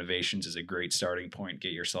 Black Widow Innovations is a great starting point.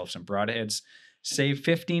 Get yourself some broadheads. Save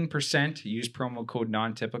 15%. Use promo code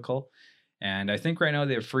non-typical. And I think right now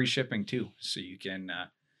they have free shipping too. So you can,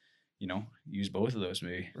 use both of those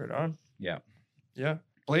maybe. Right on. Yeah. Yeah.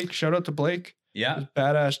 Blake, shout out to Blake. Yeah. His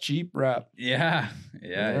badass Jeep wrap. Yeah.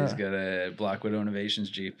 He's got a Black Widow Innovations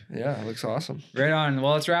Jeep. Yeah, it looks awesome. Right on.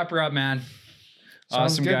 Well, let's wrap her up, man.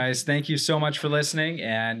 Sounds awesome, good. guys. Thank you so much for listening.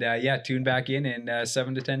 And tune back in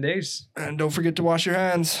 7 to 10 days. And don't forget to wash your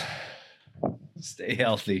hands. Stay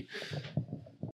healthy.